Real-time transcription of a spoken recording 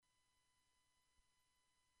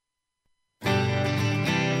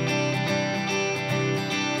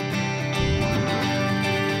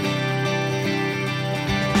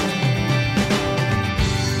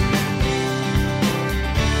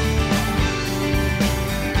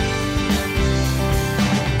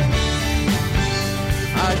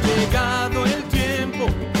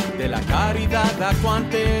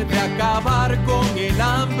antes de acabar con el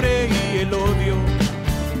hambre y el odio.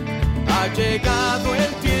 Ha llegado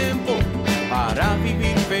el tiempo para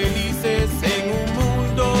vivir felices en un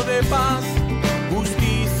mundo de paz,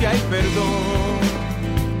 justicia y perdón.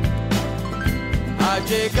 Ha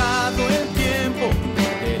llegado el tiempo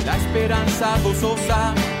de la esperanza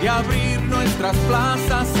gozosa de abrir nuestras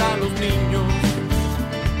plazas a los niños.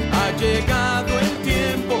 Ha llegado el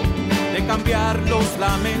tiempo de cambiar los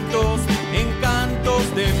lamentos en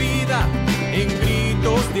cantos de vida, en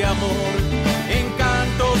gritos de amor, en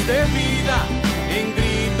cantos de vida, en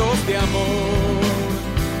gritos de amor.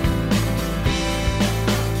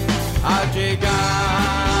 Ha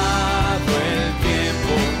llegado el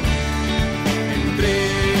tiempo,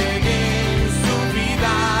 entreguen su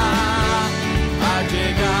vida. Ha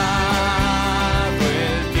llegado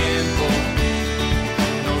el tiempo,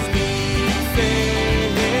 nos dice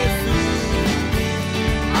Jesús.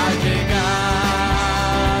 Ha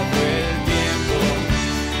llegado el tiempo,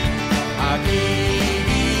 aquí y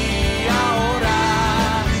ahora.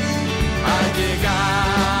 Ha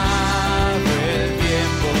llegado el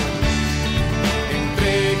tiempo,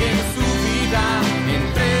 entreguen su vida,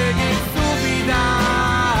 entreguen su vida.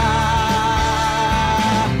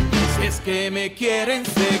 Si es que me quieren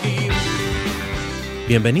seguir.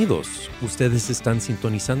 Bienvenidos. Ustedes están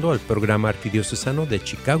sintonizando al programa arquidiocesano de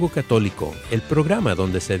Chicago Católico, el programa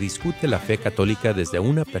donde se discute la fe católica desde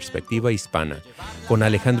una perspectiva hispana, con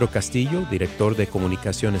Alejandro Castillo, director de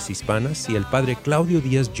Comunicaciones Hispanas, y el padre Claudio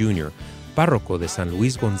Díaz Jr., párroco de San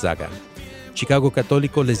Luis Gonzaga. Chicago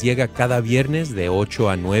Católico les llega cada viernes de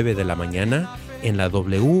 8 a 9 de la mañana en la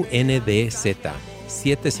WNDZ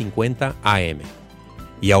 750 AM.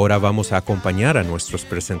 Y ahora vamos a acompañar a nuestros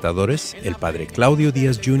presentadores, el padre Claudio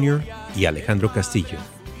Díaz Jr. y Alejandro Castillo.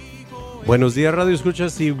 Buenos días, Radio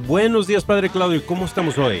Escuchas, y buenos días, padre Claudio. ¿Cómo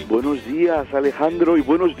estamos hoy? Buenos días, Alejandro, y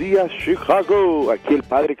buenos días, Chicago. Aquí el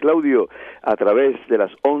padre Claudio, a través de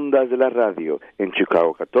las ondas de la radio en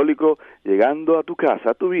Chicago Católico, llegando a tu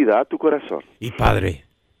casa, a tu vida, a tu corazón. Y padre,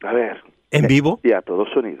 A ver. ¿en vivo? Y a todo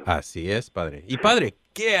sonido. Así es, padre. Y padre,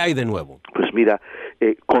 ¿qué hay de nuevo? Pues mira,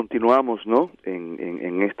 continuamos, ¿no?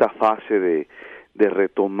 En esta fase de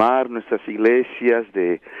retomar nuestras iglesias,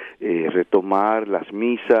 de retomar las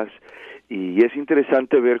misas, y es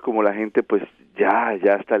interesante ver cómo la gente pues ya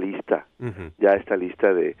está lista, ya está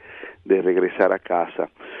lista de regresar a casa.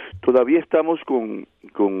 Todavía estamos con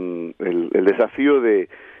el desafío de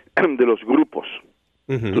los grupos,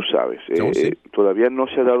 tú sabes. Sí. Todavía no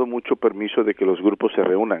se ha dado mucho permiso de que los grupos se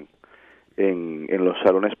reúnan en los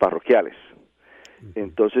salones parroquiales.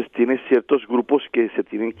 Entonces tienes ciertos grupos que se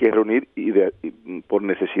tienen que reunir y por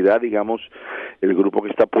necesidad, digamos, el grupo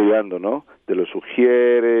que está apoyando, ¿no? De los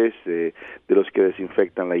sugieres, de los que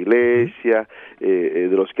desinfectan la iglesia, de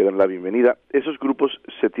los que dan la bienvenida. Esos grupos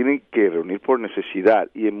se tienen que reunir por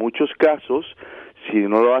necesidad, y en muchos casos, si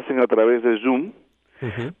no lo hacen a través de Zoom,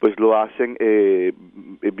 pues lo hacen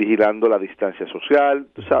vigilando la distancia social,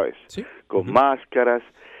 tú sabes, Sí. con máscaras.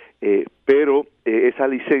 Pero esa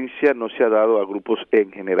licencia no se ha dado a grupos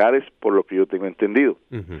en generales, por lo que yo tengo entendido.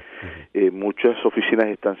 Muchas oficinas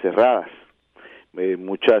están cerradas,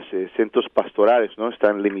 muchos centros pastorales, ¿no?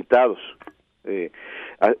 Están limitados.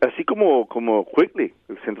 Así como Quigley,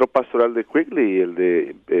 el centro pastoral de Quigley y el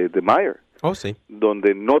de Meyer. Oh, sí.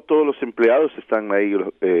 Donde no todos los empleados están ahí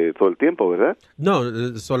todo el tiempo, ¿verdad?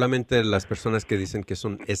 No, solamente las personas que dicen que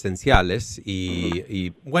son esenciales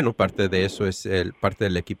y bueno, parte de eso es parte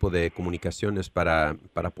del equipo de comunicaciones para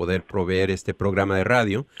poder proveer este programa de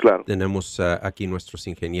radio. Claro. Tenemos aquí nuestros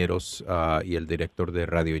ingenieros y el director de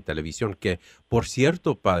radio y televisión, que por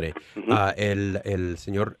cierto, padre, el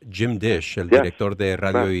señor Jim Dish, el director de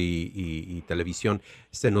radio y televisión,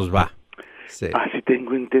 se nos va. Sí. Sí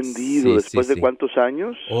tengo entendido. Sí, ¿Después sí, de cuántos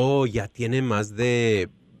años? Oh, ya tiene más de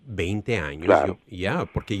 20 años. Claro.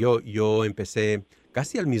 Porque yo empecé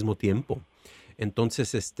casi al mismo tiempo. Entonces,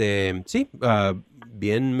 sí,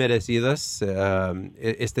 bien merecidas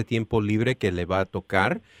este tiempo libre que le va a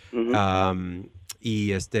tocar. Pero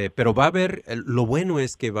va a haber, lo bueno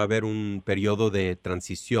es que va a haber un periodo de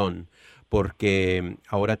transición, porque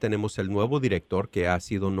ahora tenemos el nuevo director que ha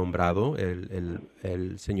sido nombrado,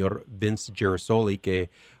 el señor Vince Girasoli, que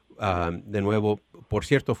de nuevo, por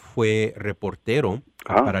cierto, fue reportero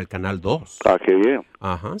para el Canal 2. Qué bien.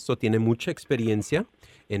 Ajá, tiene mucha experiencia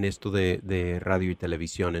en esto de radio y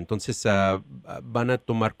televisión. Entonces van a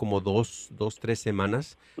tomar como 3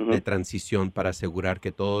 semanas de transición para asegurar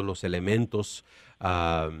que todos los elementos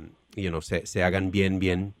se hagan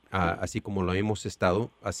bien, así como lo hemos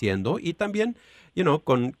estado haciendo. Y también,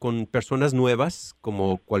 con personas nuevas,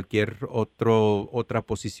 como cualquier otra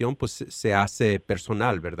posición, pues se hace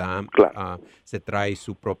personal, ¿verdad? Claro. Se trae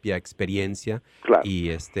su propia experiencia. Claro.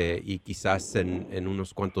 Y quizás en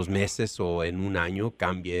unos cuantos meses o en un año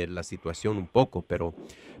cambie la situación un poco, pero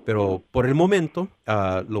por el momento,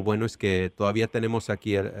 lo bueno es que todavía tenemos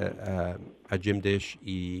aquí a Jim Dish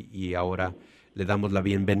y ahora le damos la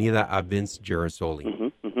bienvenida a Vince Girasoli.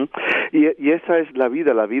 Uh-huh, uh-huh. Y esa es la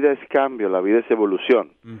vida es cambio, la vida es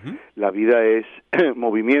evolución, Uh-huh. la vida es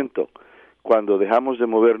movimiento. Cuando dejamos de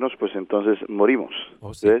movernos, pues entonces morimos,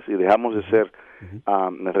 Sí. ¿ves? Y dejamos de ser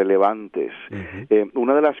relevantes. Uh-huh.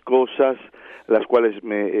 Una de las cosas las cuales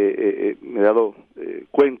me he dado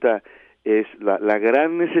cuenta es la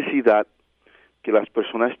gran necesidad que las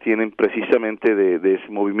personas tienen precisamente de ese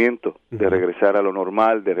movimiento, de regresar a lo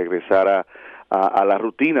normal, de regresar a la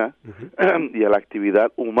rutina y a la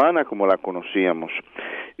actividad humana como la conocíamos.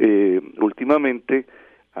 Últimamente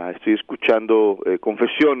estoy escuchando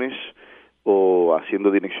confesiones o haciendo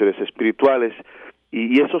direcciones espirituales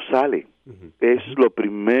y eso sale. Es lo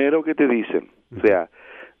primero que te dicen, o sea,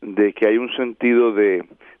 de que hay un sentido de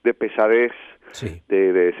pesadez, Sí.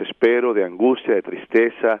 de desespero, de angustia, de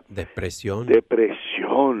tristeza, Depresión.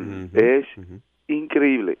 Es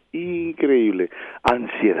increíble.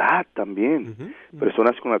 Ansiedad también.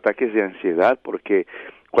 Personas con ataques de ansiedad, porque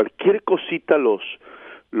cualquier cosita los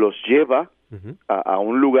lleva a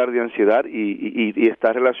un lugar de ansiedad y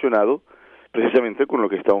está relacionado precisamente con lo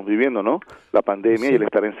que estamos viviendo, ¿no? La pandemia y el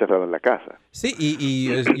estar encerrado en la casa. Sí,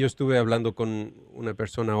 yo estuve hablando con una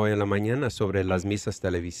persona hoy en la mañana sobre las misas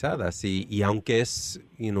televisadas y aunque es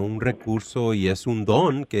un recurso y es un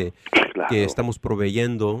don que estamos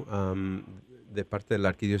proveyendo de parte de la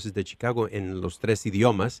Arquidiócesis de Chicago en los 3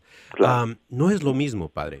 idiomas, no es lo mismo,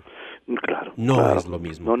 padre. Claro. No es lo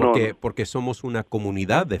mismo, porque somos una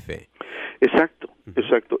comunidad de fe. Exacto.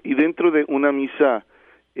 Y dentro de una misa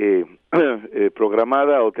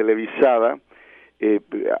programada o televisada,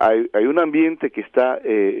 hay un ambiente que está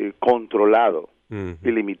controlado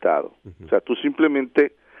y limitado. O sea, tú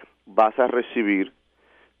simplemente vas a recibir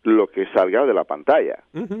lo que salga de la pantalla,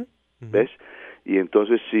 ¿ves? Y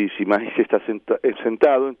entonces si estás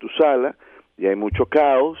sentado en tu sala y hay mucho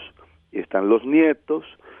caos y están los nietos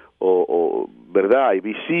o ¿verdad? Hay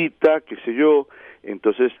visita, qué sé yo.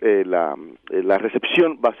 Entonces la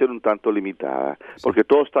recepción va a ser un tanto limitada, porque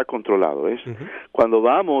todo está controlado, ¿ves? Cuando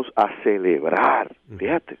vamos a celebrar,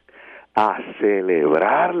 fíjate, a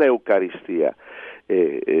celebrar la Eucaristía,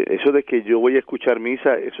 eso de que yo voy a escuchar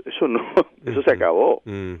misa, eso no, eso se acabó.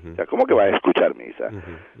 O sea, ¿cómo que vas a escuchar misa?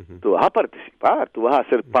 Tú vas a participar, tú vas a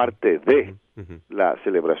ser parte de la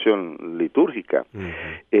celebración litúrgica.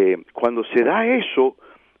 Cuando se da eso,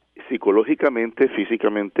 psicológicamente,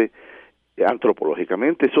 físicamente,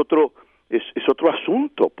 antropológicamente es otro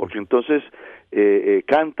asunto, porque entonces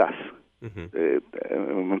cantas.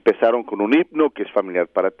 Empezaron con un himno que es familiar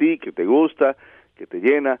para ti, que te gusta, que te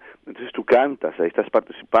llena, entonces tú cantas, ahí estás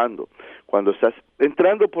participando. Cuando estás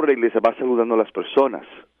entrando por la iglesia vas saludando a las personas,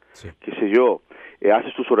 qué sé yo,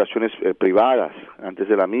 haces tus oraciones privadas antes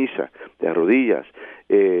de la misa, te arrodillas,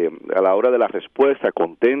 a la hora de la respuesta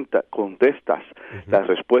contestas las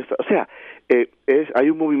respuestas, o sea, hay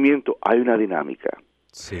un movimiento, hay una dinámica,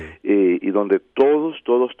 y donde todos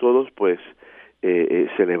pues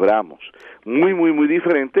celebramos, muy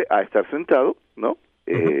diferente a estar sentado, ¿no?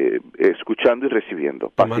 Escuchando y recibiendo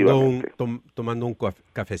pasivamente. Tomando un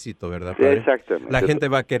cafecito, ¿verdad, padre? Exactamente. La gente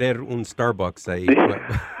va a querer un Starbucks ahí.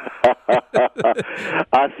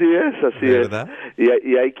 Así es.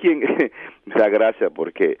 Y hay quien me da gracia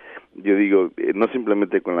porque yo digo, no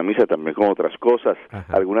simplemente con la misa, también con otras cosas.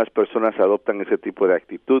 Algunas personas adoptan ese tipo de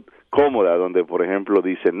actitud cómoda, donde por ejemplo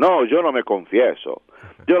dicen, no, yo no me confieso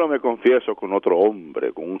con otro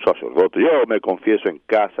hombre, con un sacerdote, yo me confieso en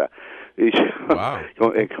casa y yo,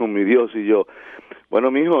 con mi Dios. Y yo,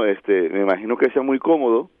 bueno, mijo, me imagino que sea muy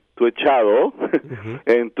cómodo tú echado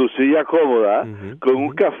en tu silla cómoda con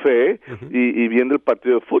un café y viendo el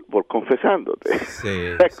partido de fútbol, confesándote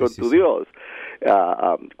con tu Dios.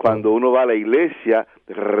 Cuando uno va a la iglesia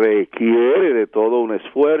requiere de todo un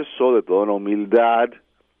esfuerzo, de toda una humildad,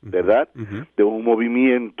 ¿verdad? De un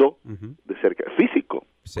movimiento de cerca físico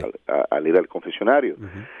al ir al confesionario,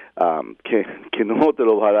 que no te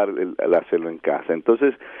lo va a dar el hacerlo en casa.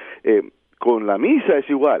 Entonces, con la misa es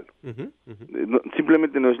igual.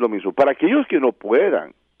 Simplemente no es lo mismo. Para aquellos que no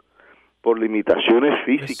puedan, por limitaciones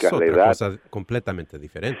físicas, la edad, es otra cosa completamente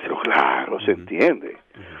diferente. Claro, se entiende.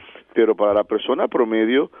 Pero para la persona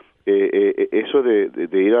promedio, eso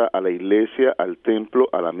de ir a la iglesia, al templo,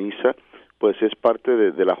 a la misa, pues es parte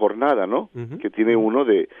de la jornada, ¿no? Que tiene uno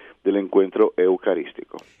del encuentro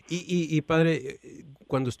eucarístico. Y padre,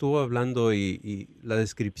 cuando estuvo hablando y la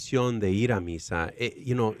descripción de ir a misa,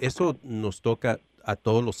 eso nos toca a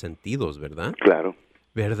todos los sentidos, ¿verdad? Claro.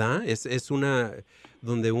 ¿Verdad? Es una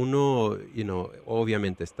donde uno,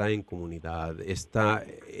 obviamente está en comunidad,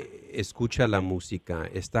 escucha la música,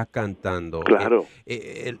 está cantando. Claro.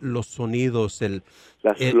 Los sonidos,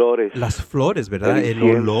 las flores, ¿verdad? El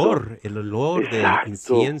olor Exacto. del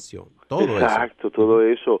incienso, todo eso. Exacto, todo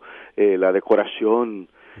eso, la decoración,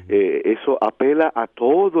 eso apela a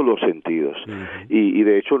todos los sentidos. Y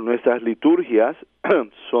de hecho nuestras liturgias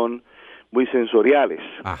son muy sensoriales.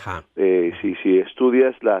 Ajá. Si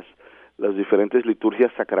estudias las diferentes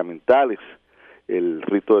liturgias sacramentales, el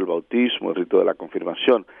rito del bautismo, el rito de la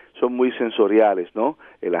confirmación, son muy sensoriales, ¿no?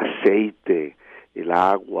 El aceite, el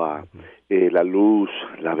agua, la luz,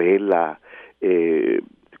 la vela,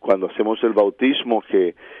 cuando hacemos el bautismo,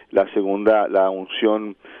 que la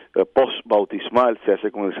unción post-bautismal se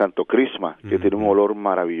hace con el Santo Crisma, que tiene un olor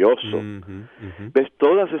maravilloso. ¿Ves?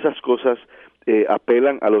 Todas esas cosas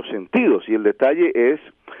apelan a los sentidos, y el detalle es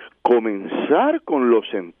comenzar con los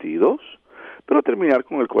sentidos, pero terminar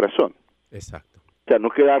con el corazón. Exacto. O sea,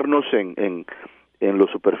 no quedarnos en lo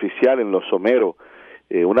superficial, en lo somero.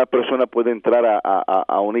 Una persona puede entrar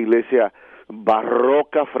a una iglesia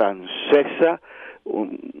barroca francesa,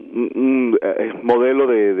 un modelo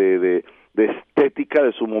de estética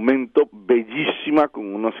de su momento, bellísima,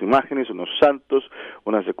 con unas imágenes, unos santos,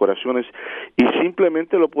 unas decoraciones, y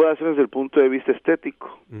simplemente lo puede hacer desde el punto de vista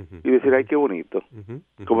estético y decir, ay, qué bonito,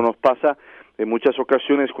 como nos pasa en muchas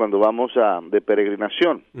ocasiones cuando vamos de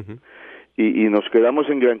peregrinación y nos quedamos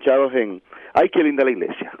enganchados en, ay, qué linda la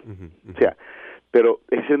iglesia. O sea, pero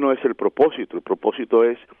ese no es el propósito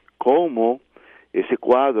es cómo ese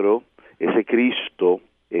cuadro, ese Cristo,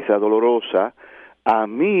 esa dolorosa, a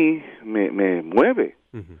mí me mueve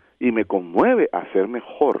y me conmueve a ser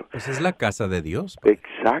mejor. Pues es la casa de Dios.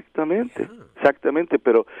 Exactamente, exactamente,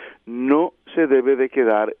 pero no se debe de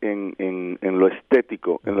quedar en lo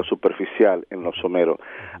estético, en lo superficial, en lo somero.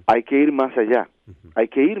 Hay que ir más allá, hay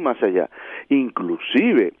que ir más allá.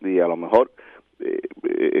 Inclusive, y a lo mejor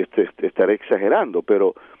estaré exagerando,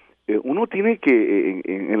 pero uno tiene que,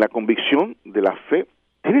 en la convicción de la fe,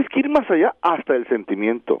 tienes que ir más allá hasta el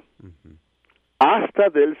sentimiento. Hasta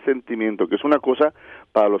del sentimiento, que es una cosa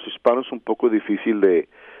para los hispanos un poco difícil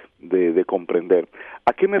de comprender.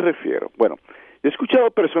 ¿A qué me refiero? Bueno, he escuchado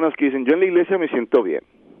personas que dicen, yo en la iglesia me siento bien.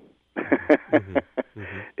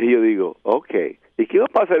 Y yo digo, ok, ¿y qué va a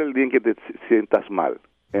pasar el día en que te sientas mal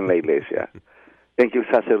en la iglesia? En que el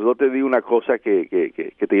sacerdote diga una cosa que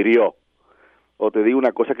te hirió, o te diga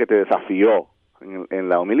una cosa que te desafió en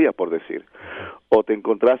la homilía, por decir, o te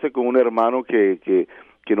encontraste con un hermano que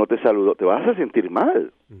no te saludó, te vas a sentir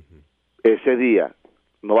mal. Ese día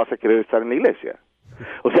no vas a querer estar en la iglesia.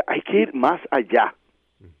 O sea, hay que ir más allá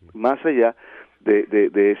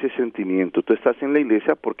de ese sentimiento. Tú estás en la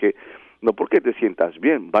iglesia no porque te sientas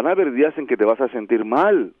bien. Van a haber días en que te vas a sentir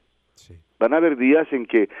mal. Sí. Van a haber días en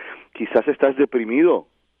que quizás estás deprimido,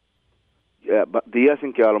 días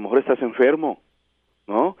en que a lo mejor estás enfermo,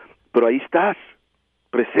 ¿no? Pero ahí estás,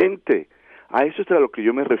 presente. A eso es a lo que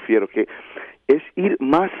yo me refiero, que es ir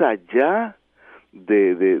más allá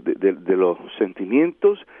de los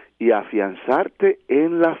sentimientos y afianzarte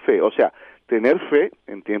en la fe. O sea, tener fe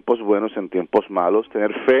en tiempos buenos, en tiempos malos,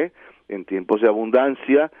 tener fe en tiempos de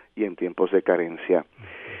abundancia y en tiempos de carencia.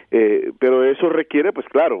 Pero eso requiere, pues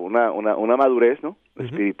claro, una madurez, ¿no?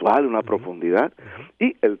 Espiritual, una profundidad,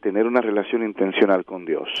 y el tener una relación intencional con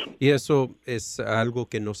Dios. Y eso es algo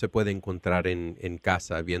que no se puede encontrar en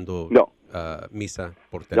casa viendo misa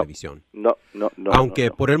por televisión. No.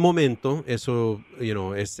 Aunque por el momento eso,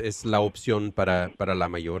 es la opción para la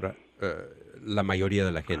mayoría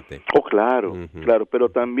de la gente. Oh, claro, claro, pero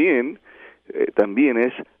también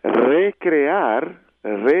es recrear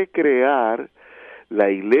la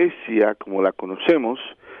iglesia como la conocemos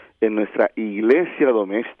en nuestra iglesia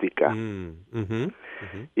doméstica.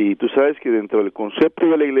 Y tú sabes que dentro del concepto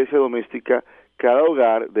de la iglesia doméstica, cada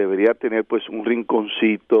hogar debería tener pues un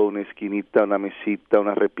rinconcito, una esquinita, una mesita,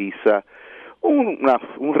 una repisa,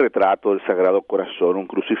 un retrato del Sagrado Corazón, un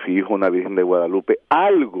crucifijo, una Virgen de Guadalupe,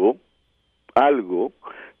 algo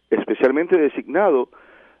especialmente designado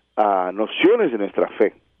a nociones de nuestra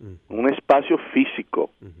fe. Un espacio físico,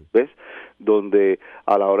 ¿ves? Donde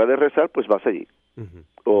a la hora de rezar, pues vas allí.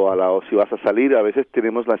 O si vas a salir, a veces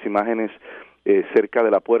tenemos las imágenes cerca de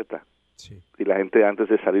la puerta. Sí. Y la gente antes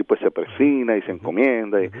de salir pues se persina y se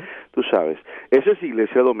encomienda, y, tú sabes. Eso es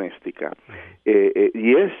iglesia doméstica.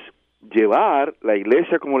 Y es llevar la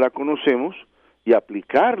iglesia como la conocemos y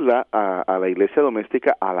aplicarla a la iglesia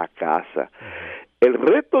doméstica, a la casa. El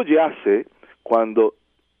reto yace cuando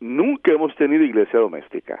nunca hemos tenido iglesia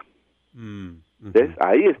doméstica. ¿Ves?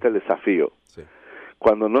 Ahí está el desafío. Sí.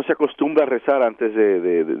 Cuando no se acostumbra a rezar antes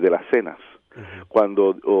de las cenas.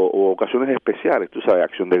 Cuando o ocasiones especiales, tú sabes,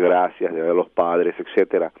 acción de gracias, Día de los Padres,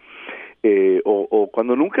 etcétera, o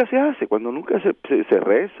cuando nunca se hace, cuando nunca se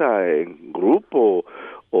reza en grupo,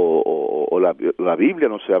 o la Biblia,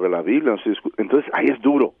 no se abre la Biblia, no se discute. Entonces ahí es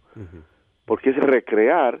duro, porque es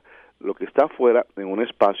recrear lo que está afuera en un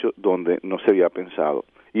espacio donde no se había pensado.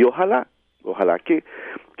 Y ojalá que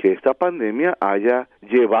esta pandemia haya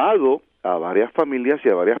llevado a varias familias y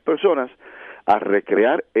a varias personas a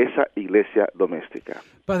recrear esa iglesia doméstica.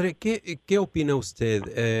 Padre, ¿qué opina usted?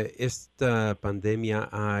 ¿Esta pandemia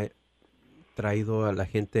ha traído a la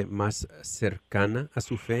gente más cercana a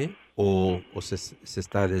su fe o se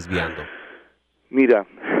está desviando? Mira,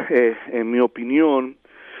 en mi opinión,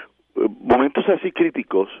 momentos así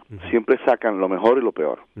críticos siempre sacan lo mejor y lo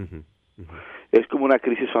peor. Es como una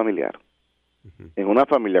crisis familiar. En una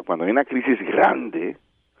familia, cuando hay una crisis grande,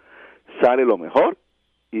 sale lo mejor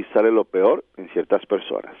y sale lo peor en ciertas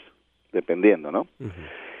personas, dependiendo, ¿no?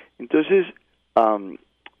 Entonces,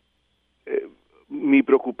 mi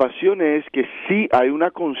preocupación es que sí hay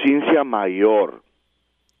una conciencia mayor,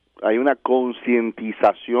 hay una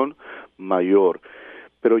concientización mayor,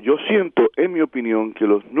 pero yo siento, en mi opinión, que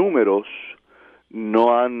los números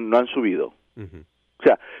no han subido. O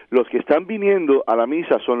sea, los que están viniendo a la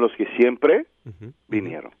misa son los que siempre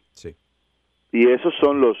vinieron. Sí. Y esos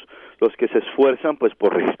son los que se esfuerzan pues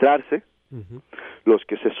por registrarse, los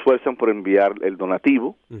que se esfuerzan por enviar el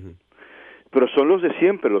donativo, pero son los de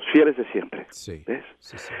siempre, los fieles de siempre. Sí. ¿Ves?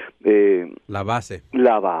 Sí. La base.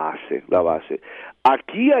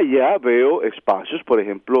 Aquí y allá veo espacios, por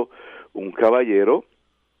ejemplo, un caballero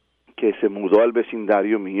que se mudó al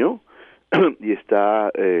vecindario mío y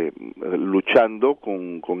está luchando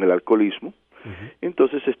con el alcoholismo.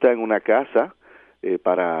 Entonces está en una casa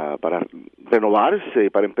para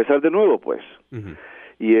renovarse, para empezar de nuevo, pues.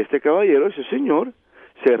 Y este caballero, ese señor,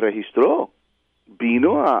 se registró,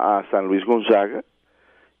 vino a San Luis Gonzaga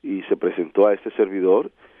y se presentó a este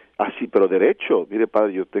servidor, así, pero derecho. Mire,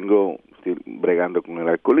 padre, yo estoy bregando con el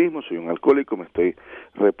alcoholismo, soy un alcohólico, me estoy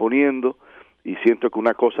reponiendo y siento que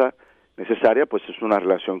una cosa necesaria, pues, es una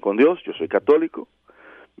relación con Dios. Yo soy católico,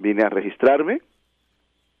 vine a registrarme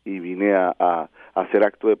y vine a hacer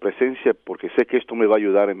acto de presencia porque sé que esto me va a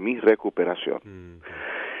ayudar en mi recuperación.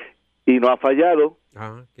 Y no ha fallado.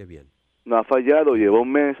 Qué bien. No ha fallado, lleva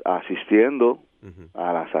un mes asistiendo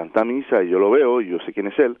a la Santa Misa y yo lo veo y yo sé quién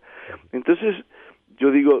es él. Entonces, yo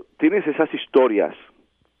digo, tienes esas historias,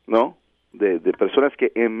 ¿no? De personas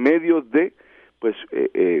que en medio de, pues,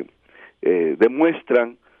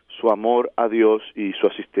 demuestran su amor a Dios y su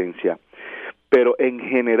asistencia. Pero en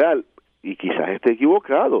general, y quizás esté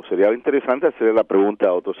equivocado, sería interesante hacerle la pregunta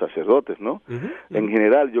a otros sacerdotes, ¿no? En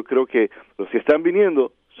general, yo creo que los que están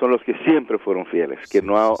viniendo son los que siempre fueron fieles, que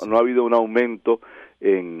no ha habido un aumento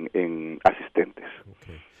en asistentes.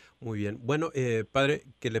 Okay. Muy bien. Bueno, padre,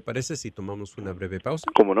 ¿qué le parece si tomamos una breve pausa?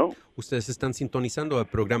 ¿Cómo no? Ustedes están sintonizando al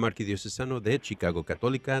programa arquidiocesano de Chicago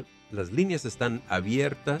Católica. Las líneas están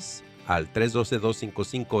abiertas al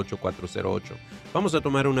 312-255-8408. Vamos a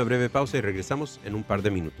tomar una breve pausa y regresamos en un par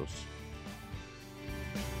de minutos.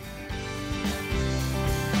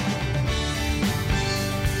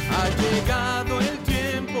 Ha llegado el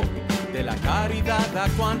tiempo de la caridad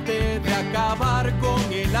acuante, de acabar con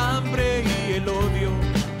el hambre y el odio.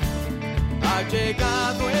 Ha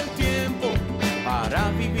llegado el tiempo para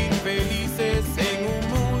vivir felices en un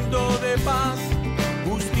mundo de paz,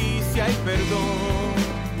 justicia y perdón.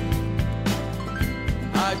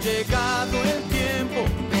 Ha llegado el tiempo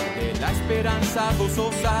de la esperanza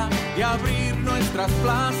gozosa, de abrir nuestras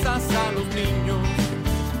plazas a los niños.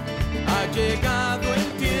 Ha llegado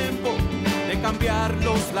el tiempo de cambiar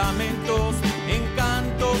los lamentos en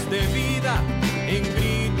cantos de vida, en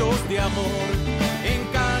gritos de amor, en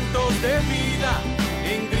cantos de vida,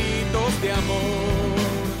 en gritos de amor.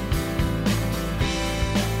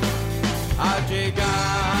 Ha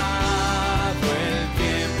llegado el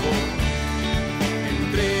tiempo,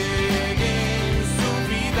 entreguen su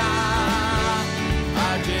vida.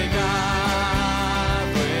 Ha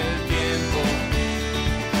llegado el tiempo,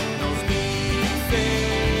 nos dice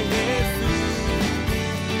Jesús.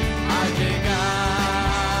 Ha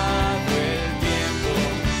llegado el tiempo,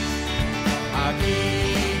 aquí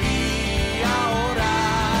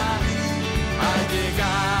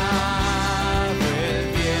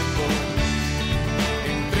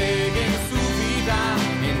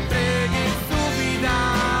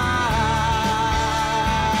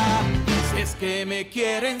que me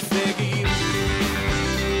quieren seguir.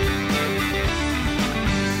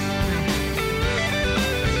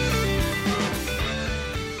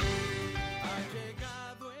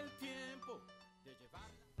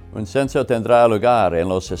 Un censo tendrá lugar en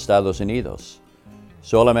los Estados Unidos.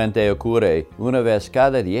 Solamente ocurre una vez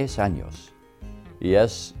cada 10 años. Y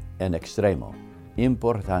es en extremo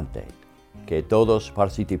importante que todos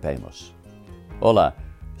participemos. Hola,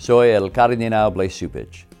 soy el Cardenal Blaise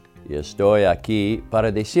Cupich y estoy aquí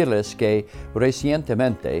para decirles que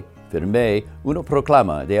recientemente firmé una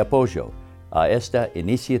proclama de apoyo a esta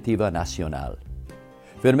iniciativa nacional.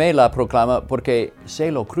 Firmé la proclama porque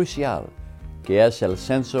sé lo crucial que es el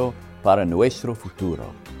censo para nuestro futuro.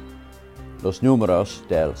 Los números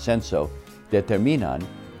del censo determinan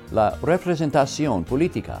la representación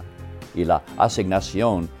política y la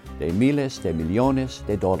asignación de miles de millones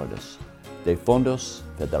de dólares de fondos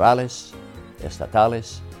federales,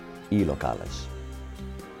 estatales y locales.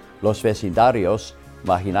 Los vecindarios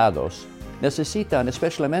marginados necesitan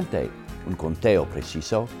especialmente un conteo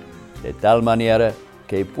preciso, de tal manera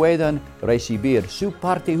que puedan recibir su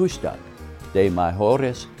parte justa de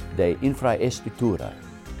mejoras de infraestructura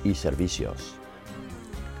y servicios.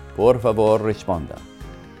 Por favor, responda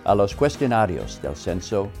a los cuestionarios del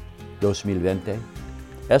Censo 2020.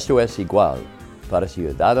 Esto es igual para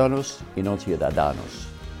ciudadanos y no ciudadanos.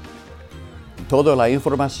 Toda la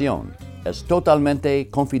información es totalmente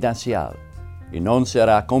confidencial y no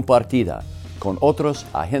será compartida con otras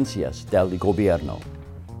agencias del gobierno.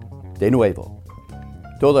 De nuevo,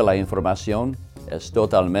 toda la información es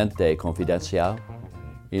totalmente confidencial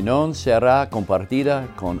y no será compartida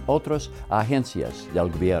con otras agencias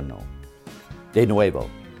del gobierno. De nuevo,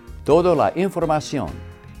 toda la información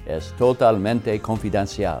es totalmente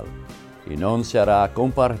confidencial y no será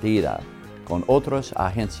compartida con otras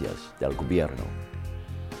agencias del gobierno.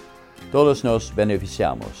 Todos nos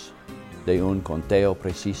beneficiamos de un conteo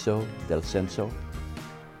preciso del censo.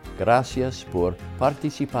 Gracias por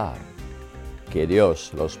participar. Que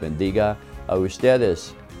Dios los bendiga a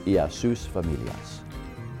ustedes y a sus familias.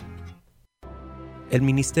 El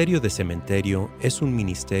Ministerio de Cementerio es un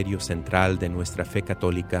ministerio central de nuestra fe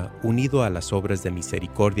católica unido a las obras de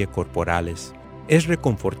misericordia corporales. Es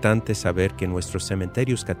reconfortante saber que nuestros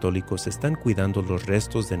cementerios católicos están cuidando los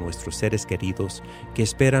restos de nuestros seres queridos que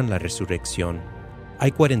esperan la resurrección.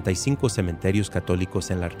 Hay 45 cementerios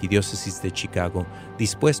católicos en la Arquidiócesis de Chicago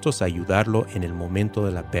dispuestos a ayudarlo en el momento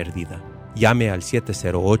de la pérdida. Llame al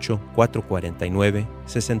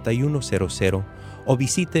 708-449-6100 o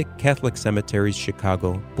visite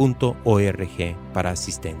catholiccemeterieschicago.org para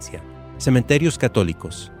asistencia. Cementerios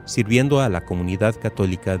Católicos, sirviendo a la comunidad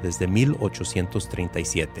católica desde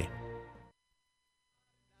 1837.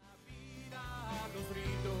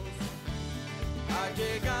 Ha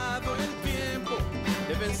llegado el tiempo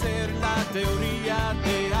de vencer la teoría,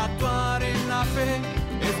 de actuar en la fe,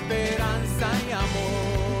 esperanza y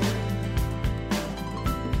amor.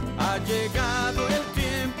 Ha llegado el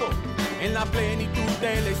tiempo, en la plenitud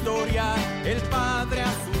de la historia, el Padre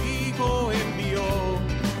a su Hijo envió.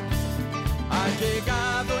 Ha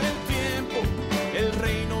llegado el tiempo, el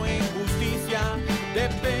reino en justicia,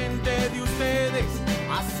 depende de ustedes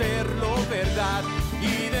hacerlo verdad.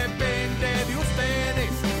 Y depende de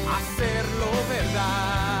ustedes hacerlo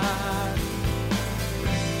verdad.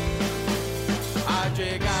 Ha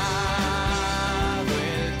llegado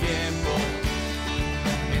el tiempo,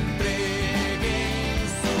 entreguen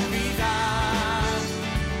su vida.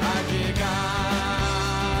 Ha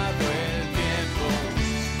llegado el tiempo,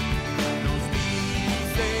 nos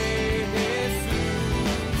dice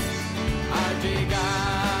Jesús. Ha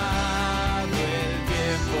llegado el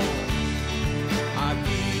tiempo,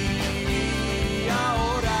 aquí y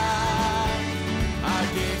ahora. Ha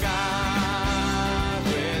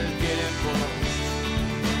llegado el tiempo,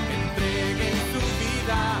 entreguen su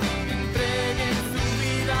vida, entreguen su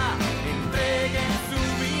vida, entreguen su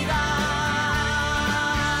vida.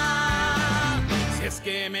 Si es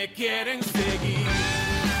que me quieren seguir.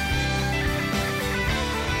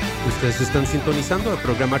 Ustedes están sintonizando el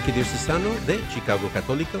programa Arquidiocesano de Chicago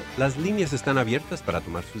Católico. Las líneas están abiertas para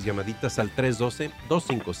tomar sus llamaditas al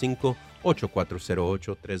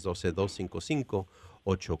 312-255-8408,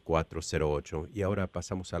 312-255-8408. Y ahora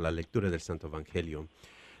pasamos a la lectura del Santo Evangelio.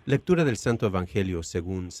 Lectura del Santo Evangelio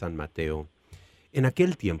según San Mateo. En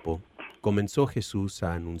aquel tiempo comenzó Jesús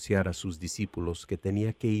a anunciar a sus discípulos que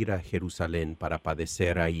tenía que ir a Jerusalén para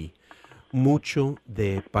padecer ahí mucho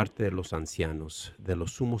de parte de los ancianos, de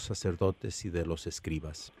los sumos sacerdotes y de los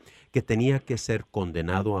escribas, que tenía que ser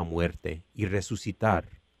condenado a muerte y resucitar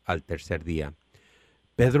al tercer día.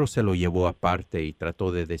 Pedro se lo llevó aparte y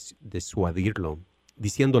trató de disuadirlo,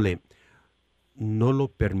 diciéndole, no lo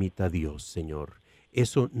permita Dios, Señor,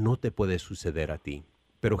 eso no te puede suceder a ti.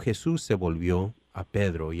 Pero Jesús se volvió a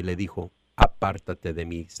Pedro y le dijo, apártate de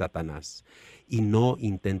mí, Satanás, y no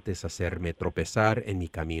intentes hacerme tropezar en mi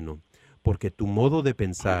camino, porque tu modo de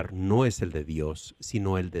pensar no es el de Dios,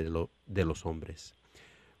 sino el de los hombres.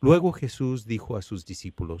 Luego Jesús dijo a sus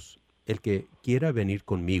discípulos, el que quiera venir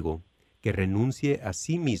conmigo, que renuncie a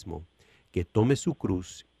sí mismo, que tome su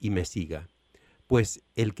cruz y me siga. Pues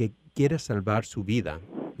el que quiera salvar su vida,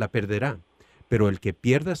 la perderá, pero el que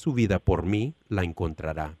pierda su vida por mí, la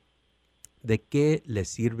encontrará. ¿De qué le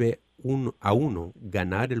sirve a uno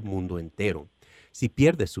ganar el mundo entero si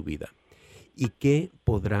pierde su vida? ¿Y qué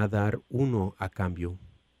podrá dar uno a cambio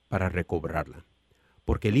para recobrarla?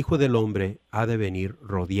 Porque el Hijo del Hombre ha de venir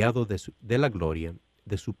rodeado de la gloria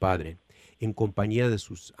de su Padre, en compañía de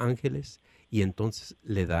sus ángeles, y entonces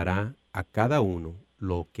le dará a cada uno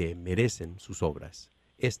lo que merecen sus obras.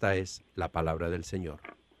 Esta es la palabra del Señor.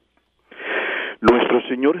 Nuestro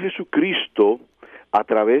Señor Jesucristo, a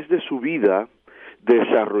través de su vida,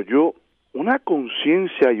 desarrolló una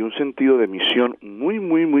conciencia y un sentido de misión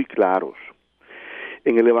muy claros.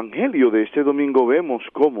 En el Evangelio de este domingo vemos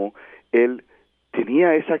cómo Él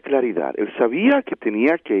tenía esa claridad. Él sabía que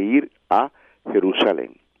tenía que ir a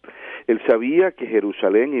Jerusalén. Él sabía que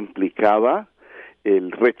Jerusalén implicaba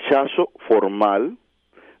el rechazo formal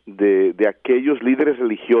de aquellos líderes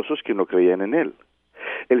religiosos que no creían en Él.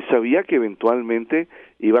 Él sabía que eventualmente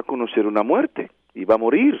iba a conocer una muerte, iba a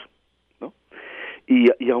morir, ¿no?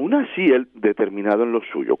 Y aún así Él determinado en lo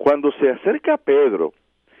suyo. Cuando se acerca a Pedro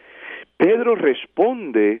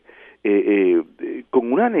responde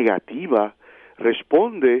con una negativa,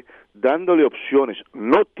 responde dándole opciones.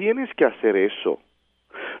 No tienes que hacer eso,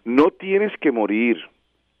 no tienes que morir,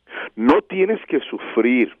 no tienes que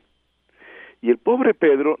sufrir. Y el pobre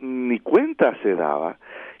Pedro ni cuenta se daba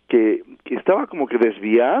que estaba como que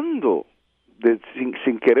desviando,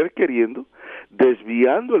 sin querer queriendo,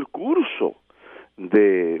 desviando el curso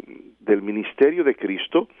del ministerio de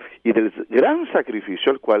Cristo y del gran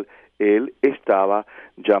sacrificio al cual él estaba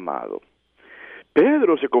llamado.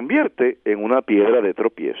 Pedro se convierte en una piedra de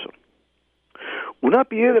tropiezo. Una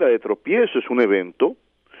piedra de tropiezo es un evento,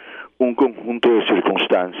 un conjunto de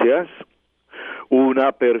circunstancias,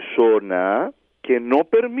 una persona que no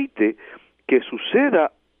permite que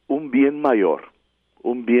suceda un bien mayor,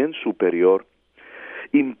 un bien superior.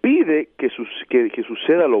 Impide que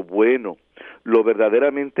suceda lo bueno, lo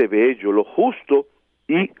verdaderamente bello, lo justo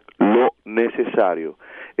y lo necesario.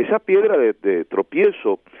 Esa piedra de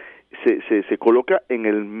tropiezo se coloca en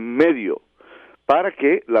el medio para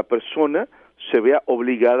que la persona se vea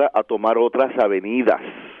obligada a tomar otras avenidas.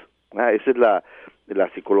 Esa es la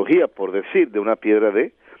psicología, por decir, de una piedra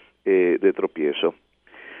de tropiezo.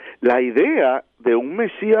 La idea de un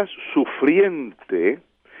Mesías sufriente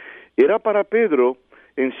era para Pedro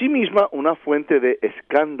en sí misma una fuente de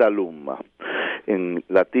escandalum. En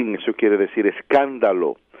latín eso quiere decir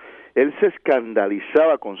escándalo. Él se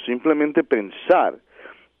escandalizaba con simplemente pensar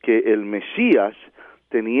que el Mesías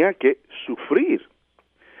tenía que sufrir.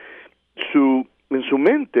 En su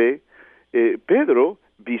mente, Pedro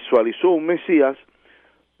visualizó un Mesías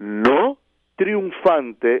no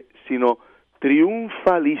triunfante, sino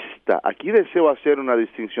triunfalista. Aquí deseo hacer una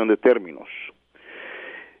distinción de términos.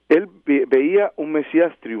 Él veía un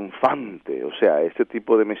Mesías triunfante, o sea, este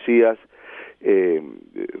tipo de Mesías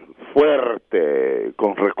fuerte,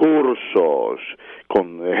 con recursos,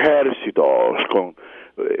 con ejércitos, con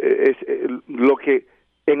lo que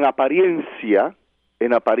en apariencia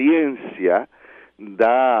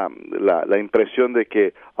da la impresión de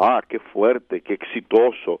que, qué fuerte, qué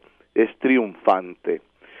exitoso, es triunfante.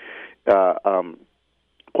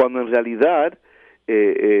 Cuando en realidad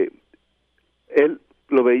él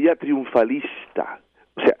lo veía triunfalista.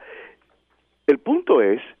 O sea, el punto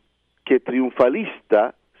es que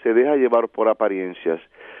triunfalista se deja llevar por apariencias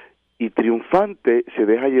y triunfante se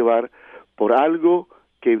deja llevar por algo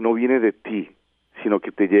que no viene de ti, sino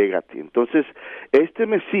que te llega a ti. Entonces, este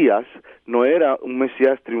Mesías no era un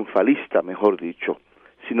Mesías triunfalista, mejor dicho,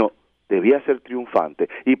 sino debía ser triunfante.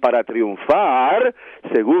 Y para triunfar,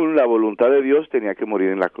 según la voluntad de Dios, tenía que morir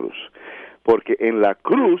en la cruz. Porque en la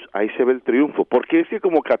cruz, ahí se ve el triunfo. Porque es que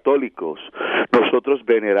como católicos, nosotros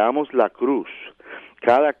veneramos la cruz.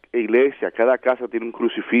 Cada iglesia, cada casa tiene un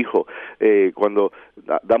crucifijo. Cuando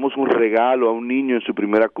damos un regalo a un niño en su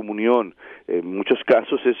primera comunión, en muchos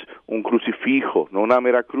casos es un crucifijo, no una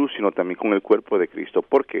mera cruz, sino también con el cuerpo de Cristo.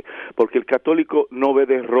 ¿Por qué? Porque el católico no ve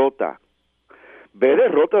derrota, ve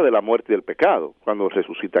derrota de la muerte y del pecado cuando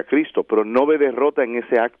resucita a Cristo, pero no ve derrota en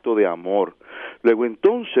ese acto de amor. Luego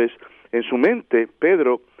entonces, en su mente,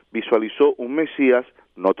 Pedro visualizó un Mesías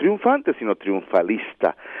no triunfante, sino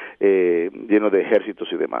triunfalista, lleno de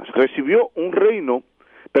ejércitos y demás. Percibió un reino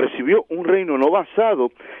no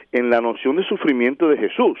basado en la noción de sufrimiento de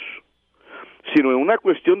Jesús, sino en una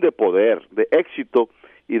cuestión de poder, de éxito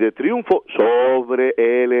y de triunfo sobre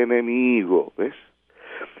el enemigo, ¿ves?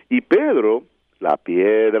 Y Pedro, la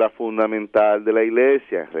piedra fundamental de la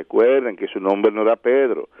iglesia, recuerden que su nombre no era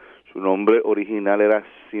Pedro, su nombre original era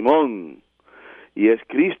Simón, y es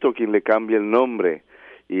Cristo quien le cambia el nombre,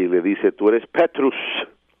 y le dice, tú eres Petrus.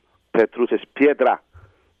 Petrus es piedra,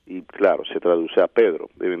 y claro, se traduce a Pedro,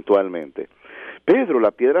 eventualmente. Pedro,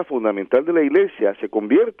 la piedra fundamental de la iglesia, se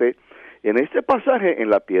convierte en este pasaje en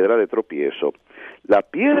la piedra de tropiezo. La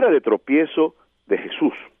piedra de tropiezo de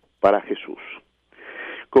Jesús, para Jesús.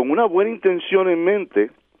 Con una buena intención en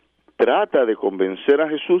mente, trata de convencer a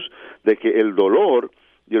Jesús de que el dolor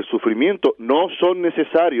y el sufrimiento no son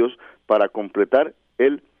necesarios para completar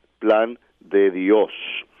el plan de Dios.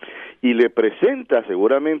 Y le presenta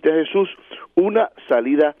seguramente a Jesús una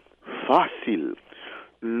salida fácil.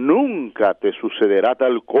 Nunca te sucederá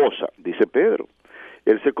tal cosa, dice Pedro.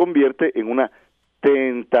 Él se convierte en una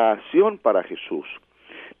tentación para Jesús,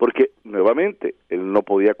 porque nuevamente él no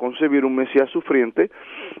podía concebir un Mesías sufriente,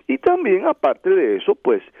 y también aparte de eso,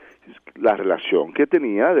 pues la relación que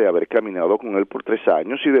tenía de haber caminado con él por 3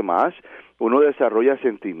 años y demás, uno desarrolla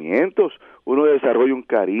sentimientos, uno desarrolla un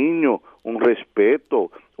cariño, un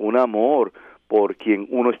respeto, un amor por quien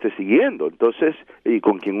uno esté siguiendo, entonces, y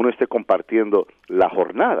con quien uno esté compartiendo la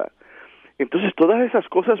jornada. Entonces todas esas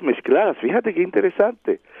cosas mezcladas, fíjate qué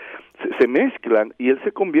interesante, se mezclan y él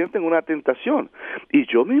se convierte en una tentación. Y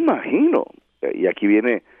yo me imagino, y aquí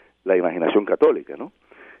viene la imaginación católica, ¿no?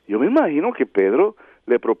 Yo me imagino que Pedro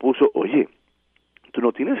le propuso, oye, tú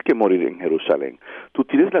no tienes que morir en Jerusalén, tú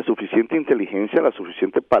tienes la suficiente inteligencia, la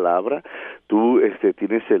suficiente palabra, tú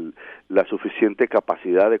tienes la suficiente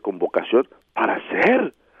capacidad de convocación para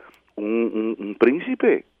ser un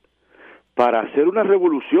príncipe, para hacer una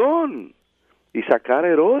revolución y sacar a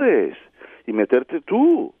Herodes y meterte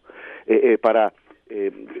tú, para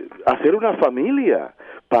hacer una familia,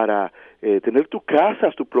 para tener tu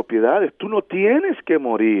casa, tus propiedades. Tú no tienes que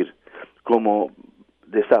morir como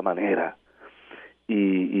de esa manera.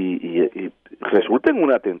 Y resulta en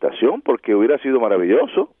una tentación, porque hubiera sido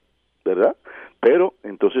maravilloso, ¿verdad? Pero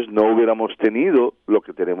entonces no hubiéramos tenido lo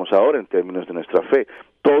que tenemos ahora en términos de nuestra fe.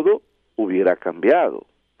 Todo hubiera cambiado.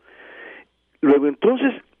 Luego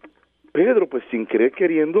entonces Pedro, pues sin querer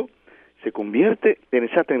queriendo, se convierte en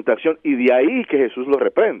esa tentación, y de ahí que Jesús lo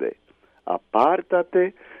reprende.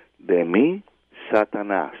 Apártate de mí,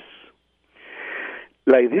 Satanás.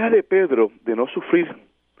 La idea de Pedro de no sufrir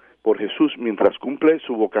por Jesús mientras cumple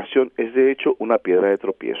su vocación es de hecho una piedra de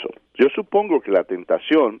tropiezo. Yo supongo que la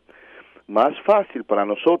tentación más fácil para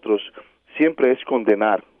nosotros siempre es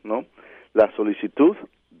condenar, ¿no? La solicitud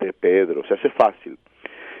de Pedro, se hace fácil.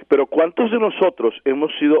 Pero ¿cuántos de nosotros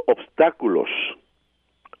hemos sido obstáculos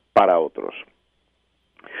para otros?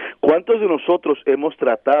 ¿Cuántos de nosotros hemos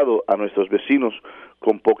tratado a nuestros vecinos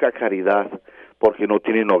con poca caridad porque no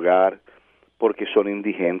tienen hogar, porque son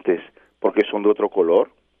indigentes, porque son de otro color?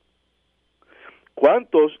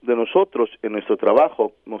 ¿Cuántos de nosotros en nuestro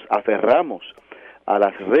trabajo nos aferramos a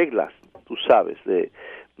las reglas, tú sabes,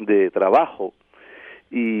 de trabajo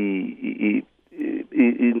y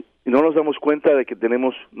no nos damos cuenta de que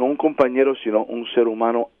tenemos no un compañero, sino un ser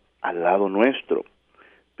humano al lado nuestro?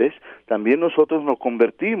 ¿Ves? También nosotros nos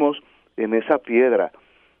convertimos en esa piedra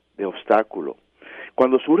de obstáculo.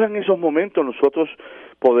 Cuando surjan esos momentos, nosotros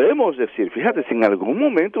podemos decir, fíjate, si en algún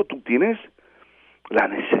momento tú tienes la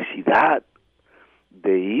necesidad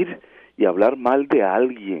de ir y hablar mal de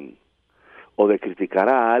alguien, o de criticar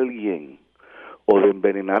a alguien, o de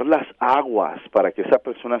envenenar las aguas para que esa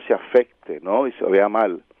persona se afecte, ¿no? Y se vea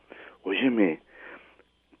mal. Óyeme,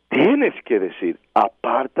 tienes que decir,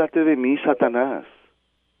 apártate de mí, Satanás.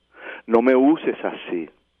 No me uses así.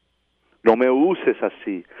 No me uses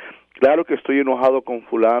así. Claro que estoy enojado con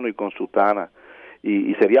fulano y con sutana,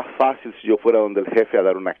 y sería fácil si yo fuera donde el jefe a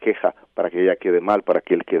dar una queja para que ella quede mal, para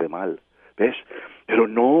que él quede mal. ¿Ves? Pero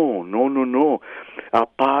no.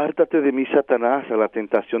 Apártate de mí, Satanás, a la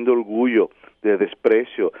tentación de orgullo, de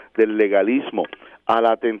desprecio, del legalismo, a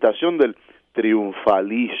la tentación del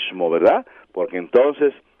triunfalismo, ¿verdad? Porque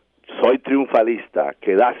entonces soy triunfalista,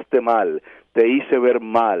 quedaste mal, te hice ver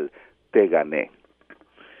mal, te gané.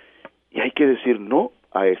 Y hay que decir no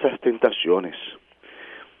a esas tentaciones.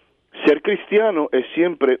 Ser cristiano es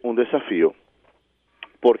siempre un desafío,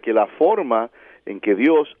 porque la forma en que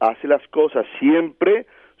Dios hace las cosas siempre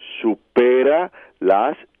supera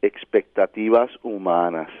las expectativas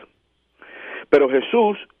humanas. Pero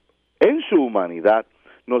Jesús, en su humanidad,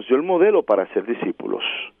 nos dio el modelo para ser discípulos.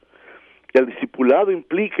 El discipulado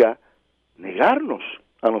implica negarnos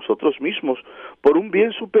a nosotros mismos por un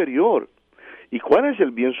bien superior. ¿Y cuál es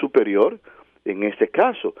el bien superior? En este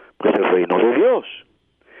caso, pues el reino de Dios.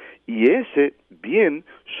 Y ese bien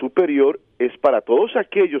superior es para todos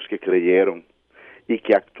aquellos que creyeron y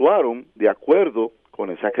que actuaron de acuerdo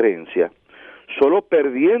con esa creencia. Solo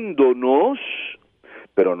perdiéndonos,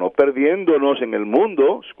 pero no perdiéndonos en el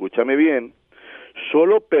mundo, escúchame bien,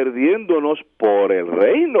 solo perdiéndonos por el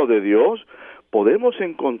reino de Dios, podemos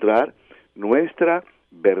encontrar nuestra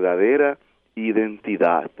verdadera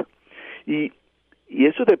identidad. Y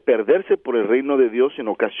eso de perderse por el reino de Dios en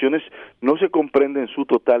ocasiones no se comprende en su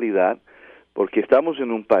totalidad, porque estamos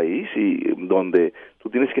en un país donde tú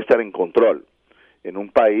tienes que estar en control, en un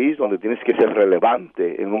país donde tienes que ser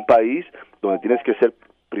relevante, en un país donde tienes que ser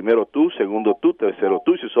primero tú, segundo tú, tercero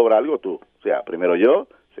tú, y si sobra algo tú. O sea, primero yo,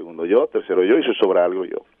 segundo yo, tercero yo, y si sobra algo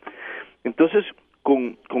yo. Entonces,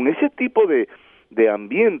 con ese tipo de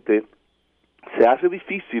ambiente, se hace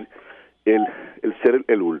difícil el ser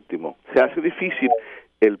el último. Se hace difícil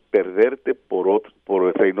el perderte por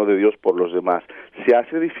el reino de Dios, por los demás. Se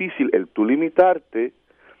hace difícil el tú limitarte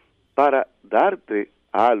para darte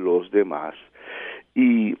a los demás.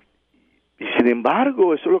 Y sin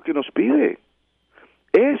embargo, eso es lo que nos pide.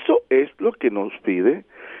 Eso es lo que nos pide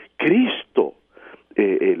Cristo.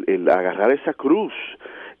 El agarrar esa cruz,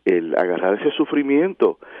 el agarrar ese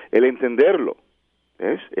sufrimiento, el entenderlo.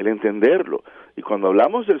 ¿Ves? El entenderlo. Y cuando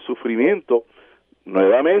hablamos del sufrimiento,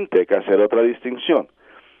 nuevamente hay que hacer otra distinción.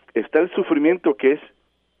 Está el sufrimiento que es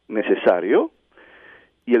necesario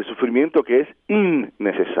y el sufrimiento que es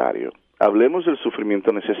innecesario. Hablemos del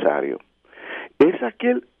sufrimiento necesario. Es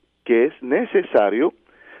aquel que es necesario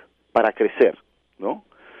para crecer, ¿no?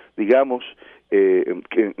 Digamos,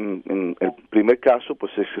 que en el primer caso,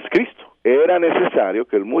 pues es Cristo. Era necesario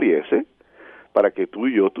que Él muriese para que tú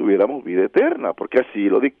y yo tuviéramos vida eterna, porque así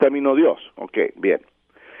lo dictaminó Dios. Ok, bien.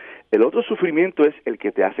 El otro sufrimiento es el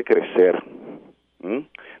que te hace crecer.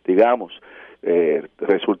 Digamos,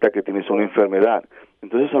 resulta que tienes una enfermedad.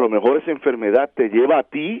 Entonces, a lo mejor esa enfermedad te lleva a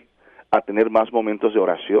ti a tener más momentos de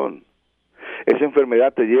oración. Esa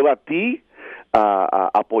enfermedad te lleva a ti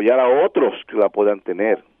a apoyar a otros que la puedan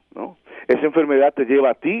tener, ¿no? Esa enfermedad te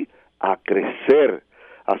lleva a ti a crecer,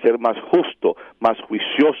 a ser más justo, más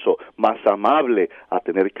juicioso, más amable, a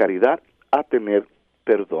tener caridad, a tener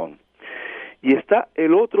perdón. Y está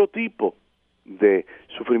el otro tipo de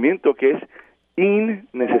sufrimiento que es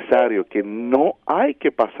innecesario, que no hay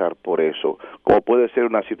que pasar por eso, como puede ser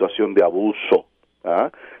una situación de abuso,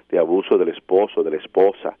 de abuso del esposo, de la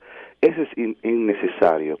esposa. Ese es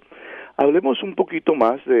innecesario. Hablemos un poquito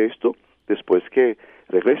más de esto después que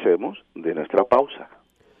regresemos de nuestra pausa.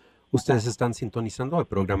 Ustedes están sintonizando al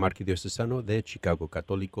programa arquidiocesano de Chicago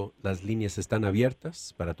Católico. Las líneas están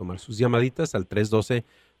abiertas para tomar sus llamaditas al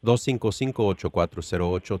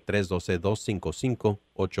 312-255-8408,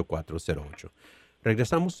 312-255-8408.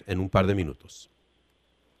 Regresamos en un par de minutos.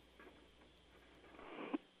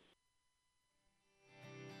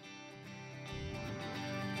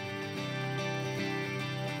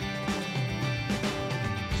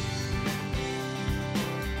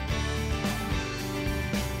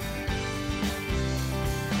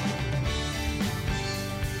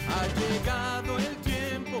 Ha llegado el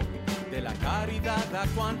tiempo de la caridad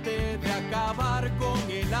acuante, de acabar con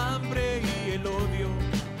el hambre y el odio.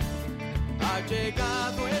 Ha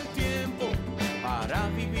llegado el tiempo para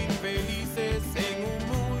vivir felices en un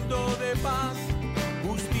mundo de paz,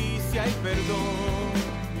 justicia y perdón.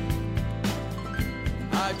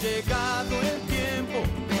 Ha llegado el tiempo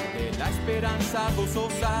de la esperanza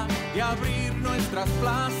gozosa, de abrir nuestras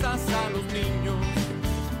plazas a los niños.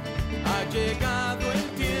 Ha llegado el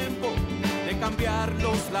tiempo de cambiar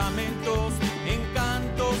los lamentos en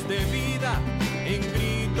cantos de vida, en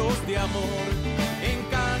gritos de amor, en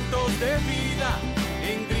cantos de vida,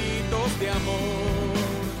 en gritos de amor.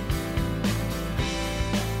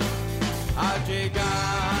 Ha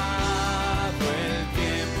llegado el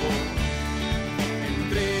tiempo,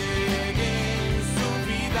 entreguen su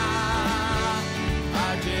vida.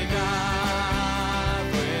 Ha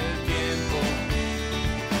llegado el tiempo,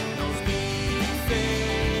 nos dice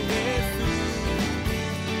Jesús.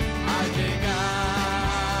 Ha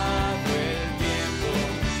llegado el tiempo,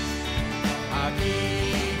 aquí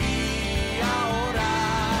y ahora.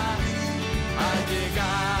 Ha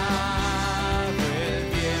llegado el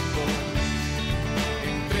tiempo,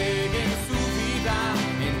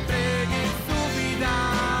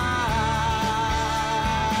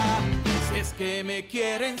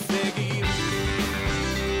 quieren seguir.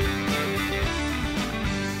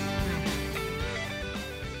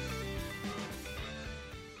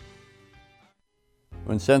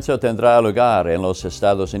 Un censo tendrá lugar en los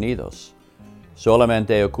Estados Unidos.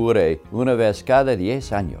 Solamente ocurre una vez cada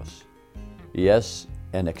 10 años. Y es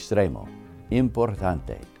en extremo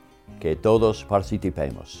importante que todos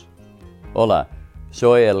participemos. Hola,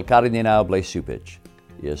 soy el Cardenal Blaise Cupich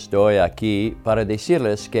y estoy aquí para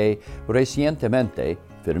decirles que recientemente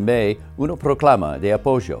firmé una proclama de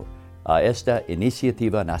apoyo a esta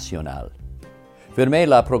iniciativa nacional. Firmé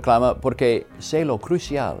la proclama porque sé lo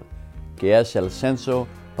crucial que es el censo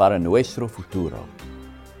para nuestro futuro.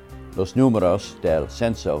 Los números del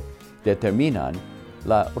censo determinan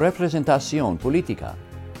la representación política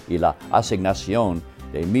y la asignación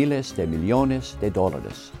de miles de millones de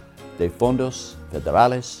dólares de fondos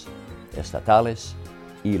federales, estatales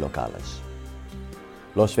y locales.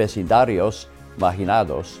 Los vecindarios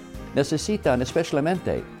marginados necesitan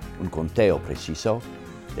especialmente un conteo preciso,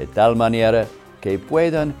 de tal manera que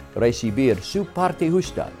puedan recibir su parte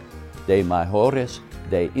justa de mejoras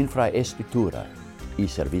de infraestructura y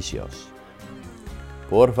servicios.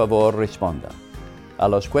 Por favor, responda a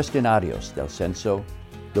los cuestionarios del Censo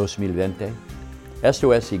 2020.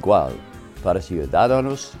 Esto es igual para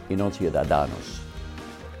ciudadanos y no ciudadanos.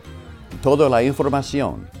 Toda la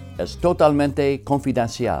información es totalmente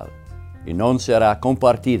confidencial y no será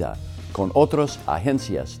compartida con otras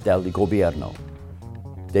agencias del gobierno.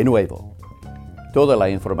 De nuevo, toda la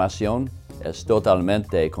información es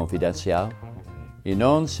totalmente confidencial y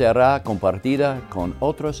no será compartida con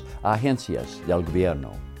otras agencias del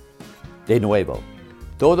gobierno. De nuevo,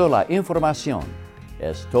 toda la información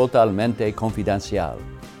es totalmente confidencial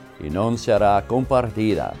y no será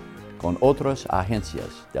compartida con otras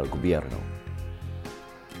agencias del gobierno.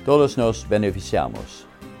 Todos nos beneficiamos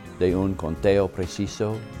de un conteo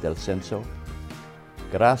preciso del censo.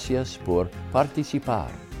 Gracias por participar.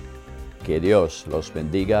 Que Dios los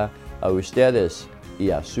bendiga a ustedes y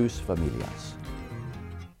a sus familias.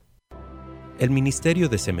 El Ministerio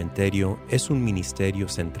de Cementerio es un ministerio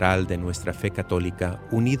central de nuestra fe católica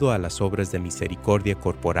unido a las obras de misericordia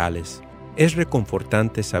corporales. Es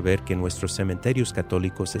reconfortante saber que nuestros cementerios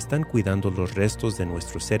católicos están cuidando los restos de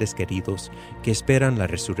nuestros seres queridos que esperan la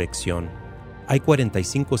resurrección. Hay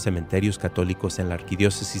 45 cementerios católicos en la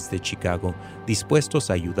Arquidiócesis de Chicago dispuestos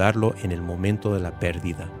a ayudarlo en el momento de la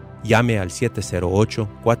pérdida. Llame al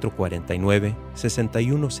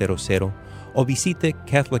 708-449-6100 o visite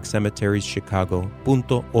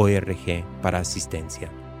catholiccemeterieschicago.org para asistencia.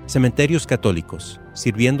 Cementerios Católicos,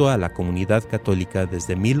 sirviendo a la comunidad católica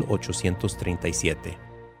desde 1837.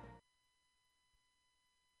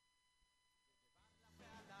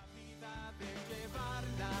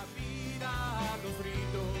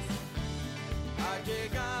 Ha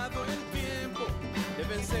llegado el tiempo de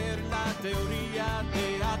vencer la teoría,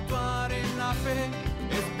 de actuar en la fe,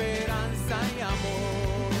 esperanza y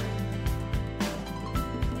amor.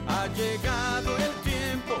 Ha llegado el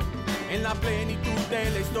tiempo, en la plenitud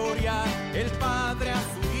de la historia, el Padre a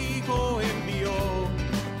su Hijo envió.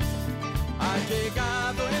 Ha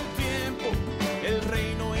llegado el tiempo, el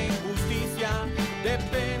reino en justicia,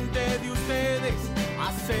 depende de ustedes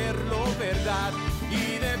hacerlo verdad.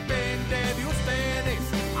 Y depende de ustedes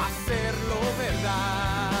hacerlo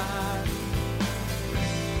verdad.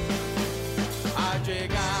 Ha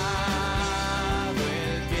llegado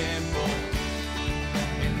el tiempo,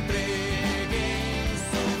 entreguen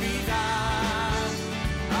su vida.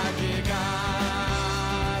 Ha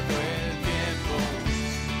llegado el tiempo,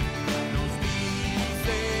 nos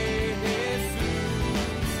dice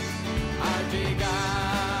Jesús. Ha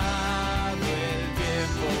llegado el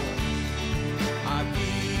tiempo,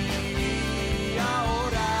 aquí y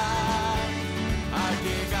ahora. Ha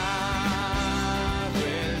llegado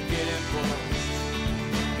el tiempo.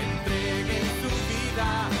 Entreguen su vida,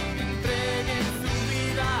 entreguen su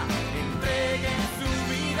vida, entreguen su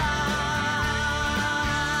vida.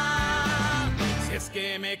 Si es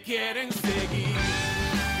que me quieren seguir.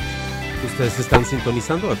 Ustedes están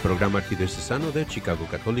sintonizando el programa arquidiocesano de Chicago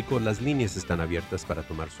Católico. Las líneas están abiertas para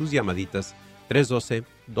tomar sus llamaditas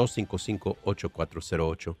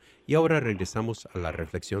 312-255-8408. Y ahora regresamos a la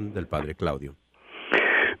reflexión del Padre Claudio.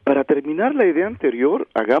 Para terminar la idea anterior,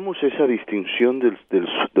 hagamos esa distinción del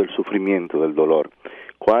sufrimiento, del dolor.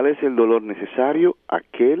 ¿Cuál es el dolor necesario?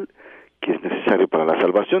 Aquel que es necesario para la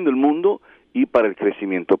salvación del mundo y para el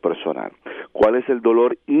crecimiento personal. ¿Cuál es el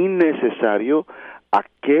dolor innecesario?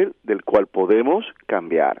 Aquel del cual podemos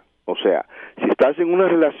cambiar. O sea, si estás en una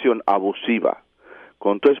relación abusiva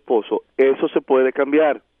con tu esposo, eso se puede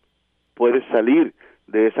cambiar. Puedes salir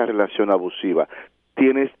de esa relación abusiva.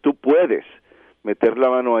 tú puedes meter la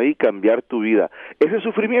mano ahí y cambiar tu vida. Ese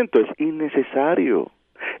sufrimiento es innecesario,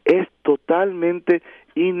 es totalmente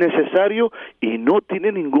innecesario y no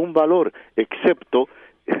tiene ningún valor, excepto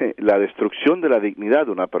la destrucción de la dignidad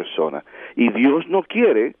de una persona. Y Dios no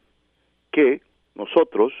quiere que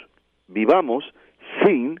nosotros vivamos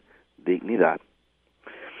sin dignidad.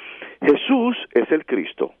 Jesús es el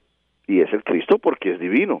Cristo, y es el Cristo porque es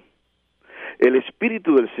divino. El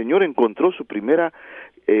Espíritu del Señor encontró su primer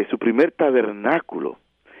tabernáculo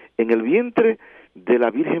en el vientre de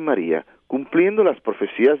la Virgen María, cumpliendo las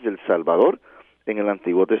profecías del Salvador en el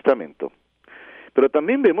Antiguo Testamento. Pero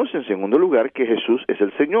también vemos en segundo lugar que Jesús es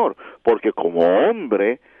el Señor, porque como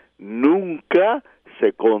hombre nunca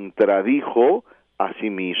se contradijo a sí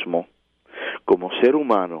mismo. Como ser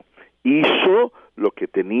humano hizo lo que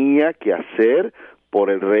tenía que hacer por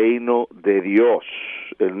el reino de Dios.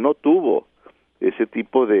 Él no tuvo ese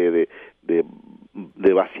tipo de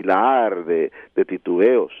vacilar, de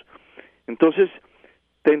titubeos. Entonces,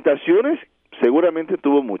 tentaciones seguramente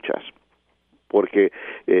tuvo muchas, porque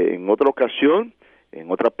en otra ocasión, en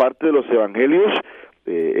otra parte de los evangelios,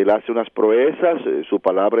 él hace unas proezas, su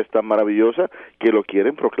palabra es tan maravillosa que lo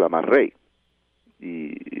quieren proclamar rey.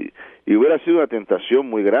 Y hubiera sido una tentación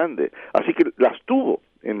muy grande. Así que las tuvo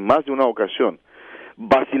en más de una ocasión.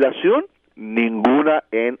 Vacilación, ninguna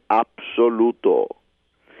en absoluto.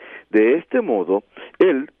 De este modo,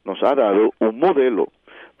 Él nos ha dado un modelo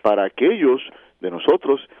para aquellos de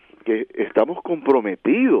nosotros que estamos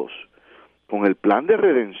comprometidos con el plan de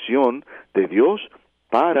redención de Dios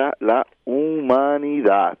para la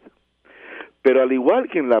humanidad. Pero al igual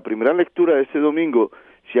que en la primera lectura de este domingo,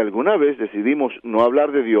 si alguna vez decidimos no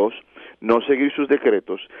hablar de Dios, no seguir sus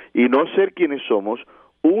decretos y no ser quienes somos,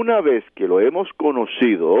 una vez que lo hemos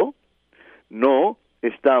conocido, no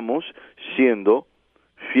estamos siendo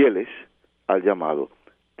fieles al llamado.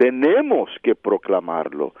 Tenemos que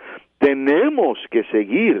proclamarlo, tenemos que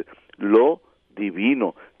seguir lo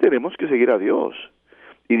divino, tenemos que seguir a Dios.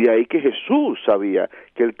 Y de ahí que Jesús sabía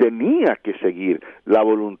que Él tenía que seguir la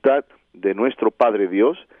voluntad de nuestro Padre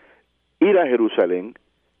Dios, ir a Jerusalén,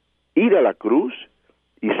 ir a la cruz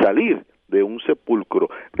y salir de un sepulcro,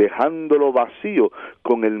 dejándolo vacío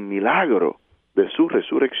con el milagro de su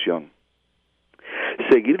resurrección.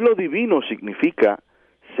 Seguir lo divino significa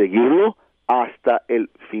seguirlo hasta el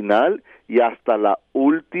final y hasta la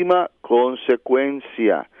última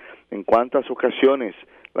consecuencia. En cuántas ocasiones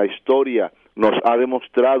la historia nos ha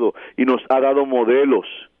demostrado y nos ha dado modelos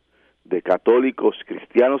de católicos,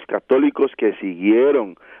 cristianos católicos que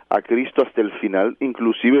siguieron a Cristo hasta el final,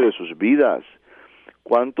 inclusive de sus vidas.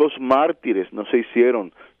 ¿Cuántos mártires no se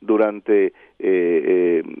hicieron durante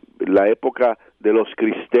la época de los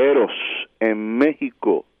cristeros en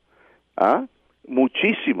México? ¿Ah?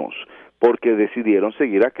 Muchísimos, porque decidieron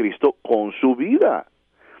seguir a Cristo con su vida.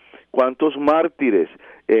 ¿Cuántos mártires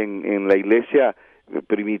en la iglesia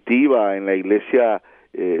primitiva, en la iglesia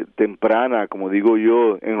temprana, como digo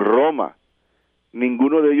yo, en Roma?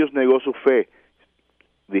 Ninguno de ellos negó su fe.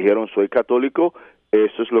 Dijeron, soy católico,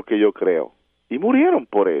 eso es lo que yo creo. Y murieron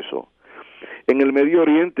por eso. En el Medio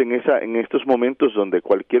Oriente, en estos momentos donde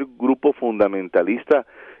cualquier grupo fundamentalista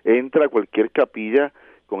entra a cualquier capilla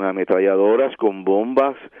con ametralladoras, con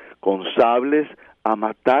bombas, con sables, a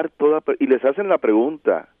matar y les hacen la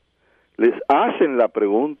pregunta,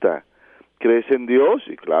 ¿crees en Dios?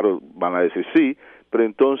 Y claro, van a decir sí, pero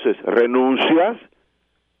entonces, ¿renuncias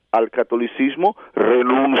al catolicismo?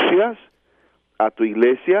 ¿Renuncias a tu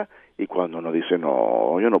iglesia? Y cuando uno dice,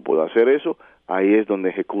 no, yo no puedo hacer eso, ahí es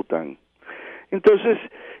donde ejecutan. Entonces,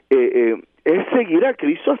 es seguir a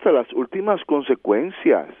Cristo hasta las últimas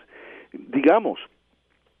consecuencias. Digamos,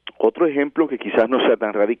 otro ejemplo que quizás no sea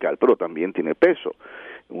tan radical, pero también tiene peso.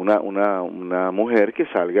 Una mujer que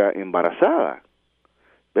salga embarazada,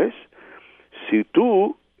 ¿ves? Si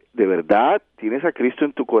tú de verdad tienes a Cristo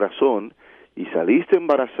en tu corazón y saliste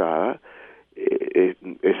embarazada,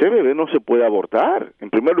 ese bebé no se puede abortar. En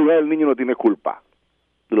primer lugar, el niño no tiene culpa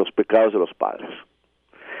de los pecados de los padres.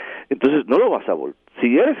 Entonces, no lo vas a abortar.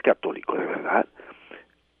 Si eres católico de verdad,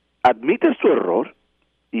 admites tu error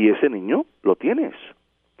y ese niño lo tienes.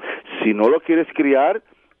 Si no lo quieres criar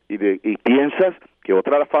y piensas que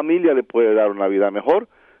otra familia le puede dar una vida mejor,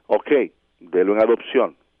 ok, délo en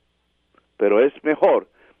adopción. Pero es mejor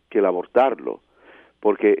que el abortarlo,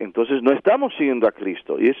 porque entonces no estamos siguiendo a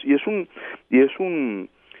Cristo. Y es un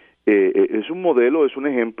modelo, es un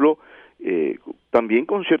ejemplo también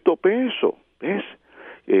con cierto peso, ¿ves?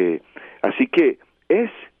 Así que es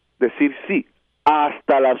decir sí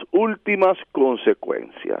hasta las últimas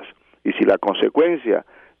consecuencias. Y si la consecuencia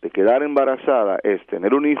de quedar embarazada es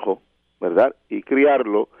tener un hijo, ¿verdad? Y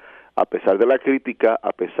criarlo a pesar de la crítica,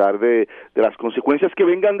 a pesar de las consecuencias que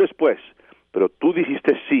vengan después. Pero tú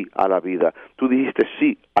dijiste sí a la vida, tú dijiste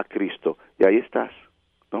sí a Cristo, y ahí estás,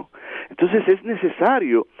 ¿no? Entonces es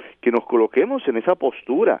necesario que nos coloquemos en esa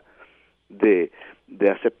postura de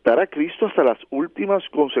aceptar a Cristo hasta las últimas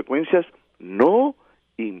consecuencias, no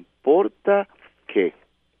importa qué.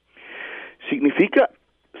 Significa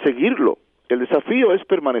seguirlo. El desafío es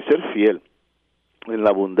permanecer fiel en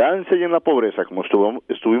la abundancia y en la pobreza, como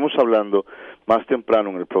estuvimos hablando más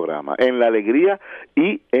temprano en el programa, en la alegría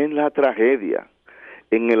y en la tragedia,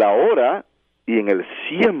 en el ahora y en el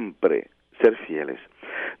siempre ser fieles.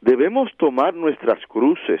 Debemos tomar nuestras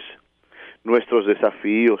cruces, nuestros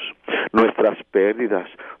desafíos, nuestras pérdidas,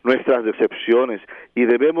 nuestras decepciones, y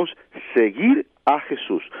debemos seguir a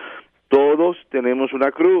Jesús. Todos tenemos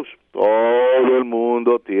una cruz, todo el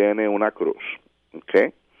mundo tiene una cruz,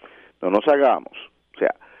 ¿ok? No nos hagamos. O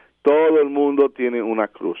sea, todo el mundo tiene una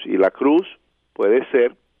cruz, y la cruz puede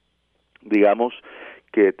ser, digamos,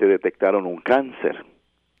 que te detectaron un cáncer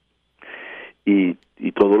y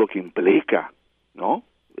todo lo que implica, ¿no?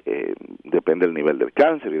 Depende del nivel del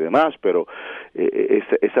cáncer y demás, pero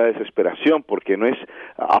esa desesperación, porque no es,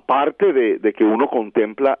 aparte de que uno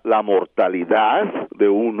contempla la mortalidad de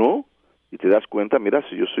uno y te das cuenta, mira,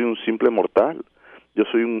 si yo soy un simple mortal, yo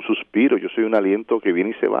soy un suspiro, yo soy un aliento que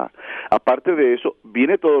viene y se va. Aparte de eso,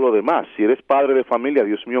 viene todo lo demás. Si eres padre de familia,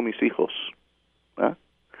 Dios mío, mis hijos. ¿Ah?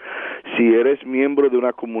 Si eres miembro de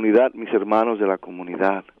una comunidad, mis hermanos de la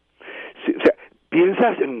comunidad. O sea,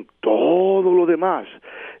 piensas en todo lo demás.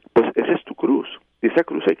 Pues esa es tu cruz. Y esa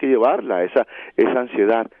cruz hay que llevarla, esa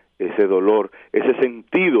ansiedad, ese dolor, ese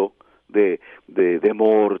sentido de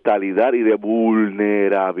mortalidad y de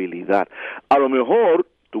vulnerabilidad. A lo mejor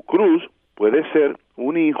tu cruz puede ser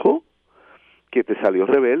un hijo que te salió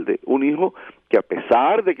rebelde, un hijo que a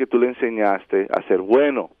pesar de que tú le enseñaste a ser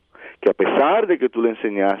bueno, que a pesar de que tú le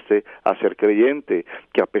enseñaste a ser creyente,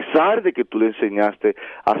 que a pesar de que tú le enseñaste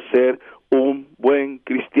a ser un buen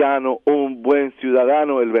cristiano, un buen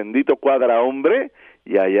ciudadano, el bendito cuadrahombre,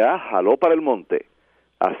 y allá jaló para el monte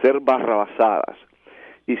a hacer barrabasadas.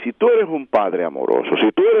 Y si tú eres un padre amoroso,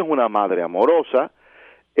 si tú eres una madre amorosa,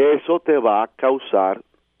 eso te va a causar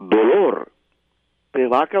dolor. Te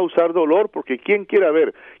va a causar dolor, porque ¿quién quiere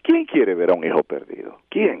ver a un hijo perdido?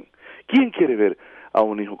 ¿Quién quiere ver a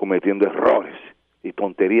un hijo cometiendo errores y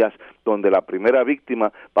tonterías donde la primera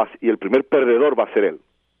víctima y el primer perdedor va a ser él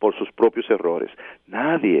por sus propios errores?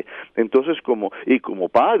 Nadie. Entonces, como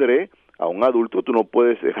padre a un adulto, tú no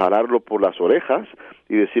puedes jalarlo por las orejas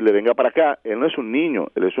y decirle, venga para acá. Él no es un niño,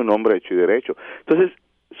 él es un hombre hecho y derecho. Entonces,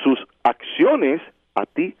 sus acciones a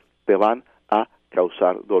ti te van a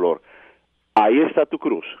causar dolor. Ahí está tu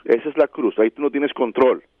cruz, esa es la cruz, ahí tú no tienes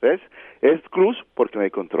control, ¿ves? Es cruz porque no hay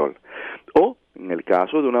control. O, en el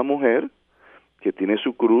caso de una mujer que tiene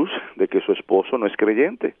su cruz de que su esposo no es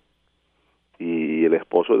creyente, y el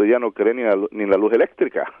esposo de ella no cree ni en la luz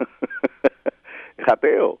eléctrica, es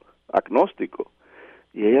ateo, agnóstico,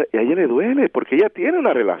 y a ella le duele, porque ella tiene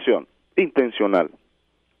una relación intencional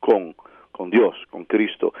con Dios, con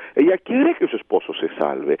Cristo. Ella quiere que su esposo se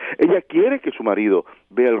salve, ella quiere que su marido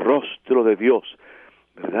vea el rostro de Dios,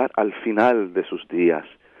 ¿verdad?, al final de sus días,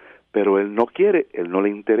 pero él no quiere, él no le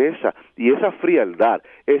interesa, y esa frialdad,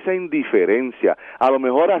 esa indiferencia, a lo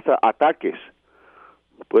mejor hasta ataques.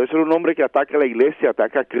 Puede ser un hombre que ataca a la iglesia,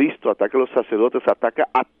 ataca a Cristo, ataca a los sacerdotes, ataca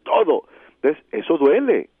a todo. Entonces, eso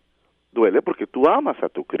duele porque tú amas a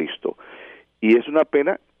tu Cristo, y es una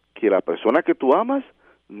pena que la persona que tú amas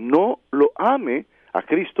no lo ame a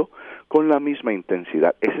Cristo con la misma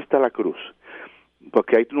intensidad. Esa está la cruz,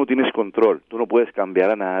 porque ahí tú no tienes control, tú no puedes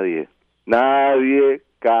cambiar a nadie. Nadie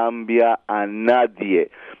cambia a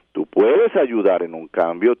nadie. Tú puedes ayudar en un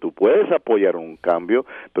cambio, tú puedes apoyar en un cambio,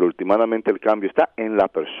 pero últimamente el cambio está en la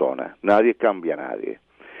persona. Nadie cambia a nadie.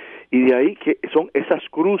 Y de ahí que son esas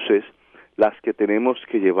cruces las que tenemos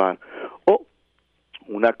que llevar. O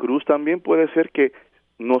una cruz también puede ser que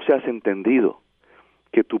no seas entendido,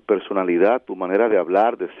 que tu personalidad, tu manera de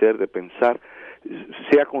hablar, de ser, de pensar,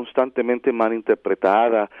 sea constantemente mal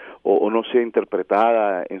interpretada o no sea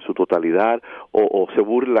interpretada en su totalidad o se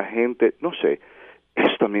burle la gente, no sé.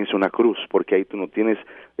 Eso también es una cruz, porque ahí tú no tienes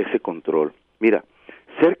ese control. Mira,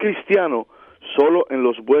 ser cristiano solo en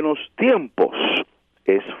los buenos tiempos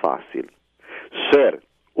es fácil. Ser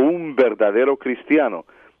un verdadero cristiano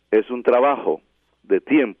es un trabajo de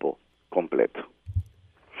tiempo completo.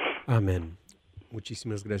 Amén.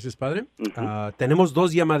 Muchísimas gracias, Padre. Tenemos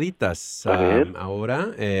 2 llamaditas ahora.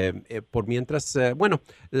 Por mientras,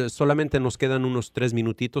 solamente nos quedan unos 3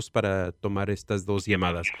 minutitos para tomar estas 2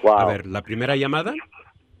 llamadas. Wow. A ver, la primera llamada.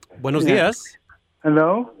 Buenos días.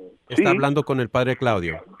 Hello. Está hablando con el padre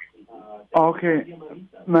Claudio. Okay.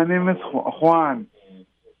 My name is Juan.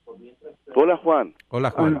 Hola, Juan.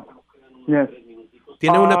 Hola, Juan. Yes.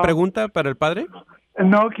 ¿Tiene una pregunta para el padre?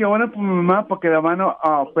 No, que ahora por mi mamá, porque la van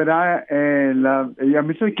a operar, ella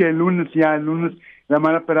me dice que el lunes la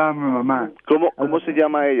van a operar a mi mamá. ¿Cómo se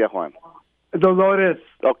llama ella, Juan? Dolores.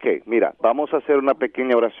 Ok, mira, vamos a hacer una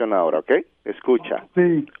pequeña oración ahora, ¿ok? Escucha.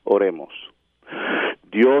 Sí. Oremos.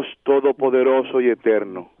 Dios Todopoderoso y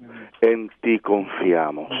Eterno, en ti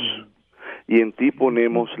confiamos y en ti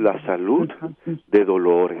ponemos la salud de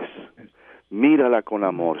Dolores. Mírala con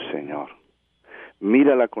amor, Señor.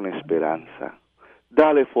 Mírala con esperanza.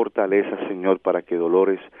 Dale fortaleza, Señor, para que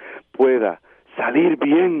Dolores pueda salir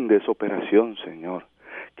bien de su operación, Señor.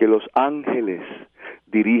 Que los ángeles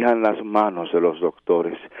dirijan las manos de los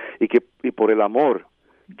doctores y por el amor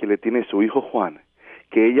que le tiene su hijo Juan,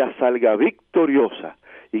 que ella salga victoriosa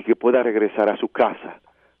y que pueda regresar a su casa,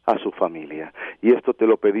 a su familia. Y esto te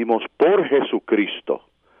lo pedimos por Jesucristo,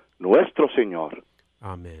 nuestro Señor.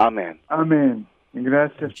 Amén. Amén. Amén.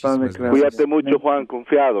 Gracias, Padre. Gracias. Cuídate mucho, Juan,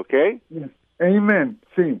 confiado, ¿ok? Amén.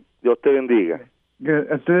 Sí. Dios te bendiga.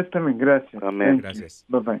 A ustedes también, gracias. Amén. Gracias.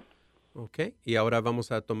 Bye bye. Ok, y ahora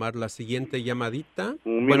vamos a tomar la siguiente llamadita.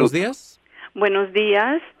 Un Buenos minuto. días. Buenos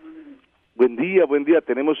días. Buen día.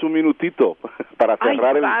 Tenemos un minutito para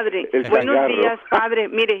cerrar padre. el Buenos changarro. días, padre.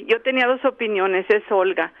 Mire, yo tenía dos opiniones, es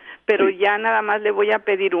Olga, pero ya nada más le voy a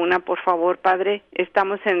pedir una, por favor, padre.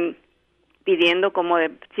 Estamos pidiendo como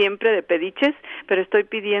siempre de pediches, pero estoy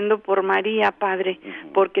pidiendo por María, padre,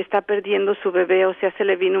 porque está perdiendo su bebé, o sea, se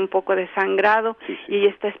le vino un poco desangrado y ella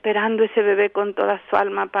está esperando ese bebé con toda su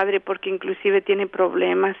alma, padre, porque inclusive tiene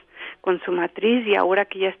problemas con su matriz y ahora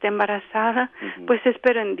que ya está embarazada, pues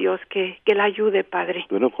espero en Dios que la ayude, padre.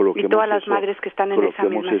 Bueno, y todas las madres que están en esa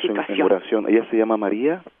misma situación. En oración. ¿Ella se llama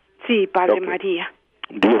María? Sí, Padre. Okay. María.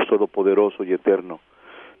 Dios Todopoderoso y Eterno,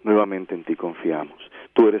 nuevamente en ti confiamos.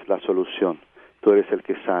 Tú eres la solución, tú eres el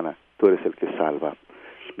que sana, tú eres el que salva.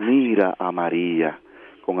 Mira a María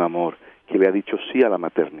con amor, que le ha dicho sí a la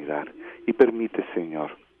maternidad. Y permite,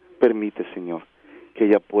 Señor, que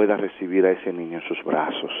ella pueda recibir a ese niño en sus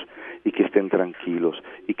brazos y que estén tranquilos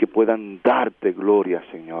y que puedan darte gloria,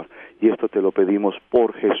 Señor. Y esto te lo pedimos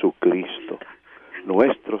por Jesucristo,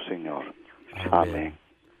 nuestro Señor. Amén.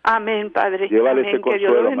 Amén, Padre. Llévale Amén. ese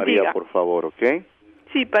consuelo a María, por favor, ¿ok?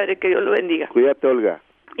 Sí, Padre, que Dios lo bendiga. Cuídate, Olga.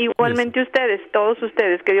 Igualmente ustedes, todos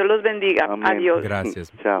ustedes, que Dios los bendiga. Amén. Adiós.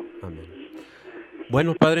 Gracias. Chao. Amén.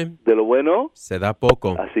 Bueno, Padre. De lo bueno se da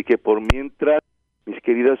poco. Así que por mientras, mis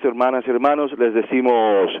queridas hermanas y hermanos, les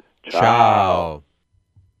decimos chao.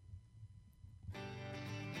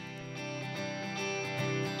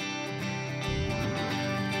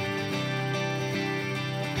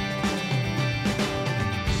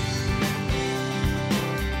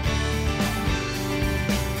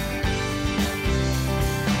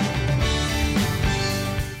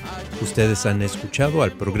 Ustedes han escuchado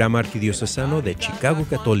al programa arquidiocesano de Chicago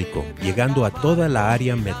Católico, llegando a toda la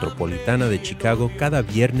área metropolitana de Chicago cada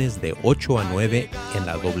viernes de 8 a 9 en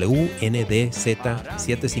la WNDZ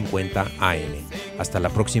 750 AM. Hasta la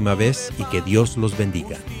próxima vez y que Dios los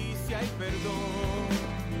bendiga.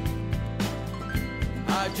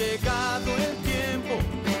 Ha llegado el tiempo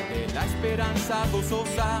de la esperanza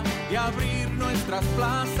gozosa de abrir nuestras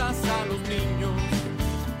plazas a los niños.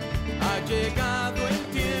 Ha llegado el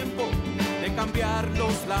tiempo de cambiar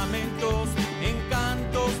los lamentos en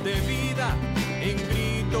cantos de vida, en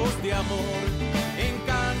gritos de amor, en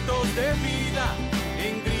cantos de vida,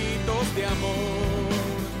 en gritos de amor.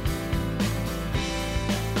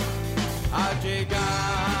 Ha llegado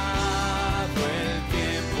el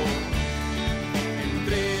tiempo,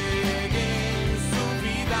 entreguen su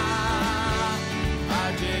vida. Ha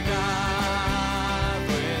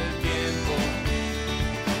llegado el tiempo,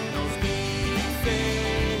 nos dice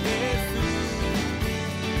Jesús.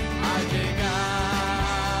 Ha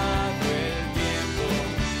llegado el tiempo,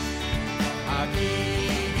 aquí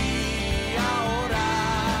y ahora.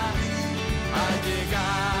 Ha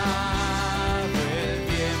llegado el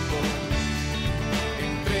tiempo,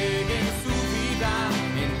 entreguen su vida,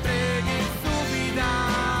 entreguen su vida.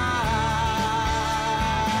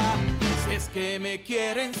 Si es que me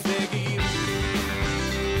quieren seguir.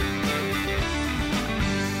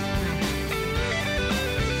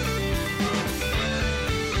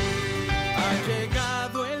 Ha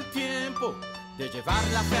llegado el tiempo de llevar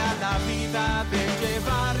la fe a la vida, de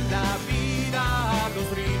llevar la vida a los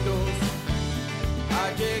ritos. Ha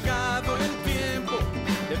llegado el tiempo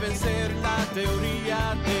de vencer la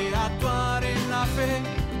teoría, de actuar en la fe,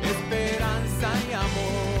 esperanza y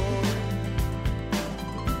amor.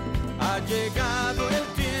 Ha llegado el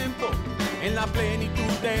tiempo, en la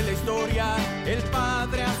plenitud de la historia, el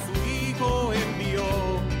Padre a su Hijo envió.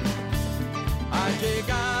 Ha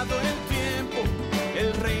llegado el tiempo,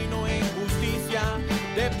 el reino en justicia,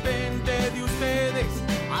 depende de ustedes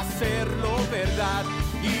hacerlo verdad.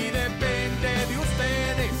 Y depende de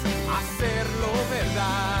ustedes hacerlo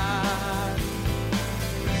verdad.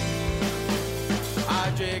 Ha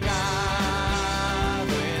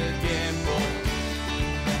llegado el tiempo,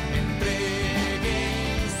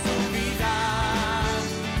 entreguen su vida.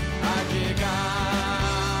 Ha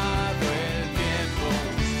llegado el tiempo,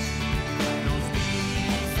 nos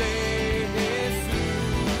dice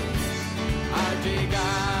Jesús. Ha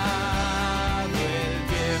llegado el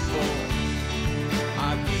tiempo,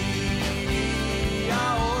 aquí y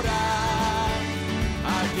ahora.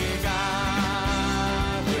 Ha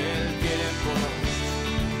llegado el tiempo,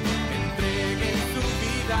 entreguen su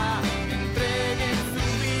vida, entreguen su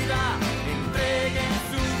vida, entreguen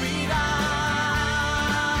su vida.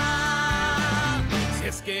 Si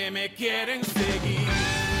es que me quieren seguir.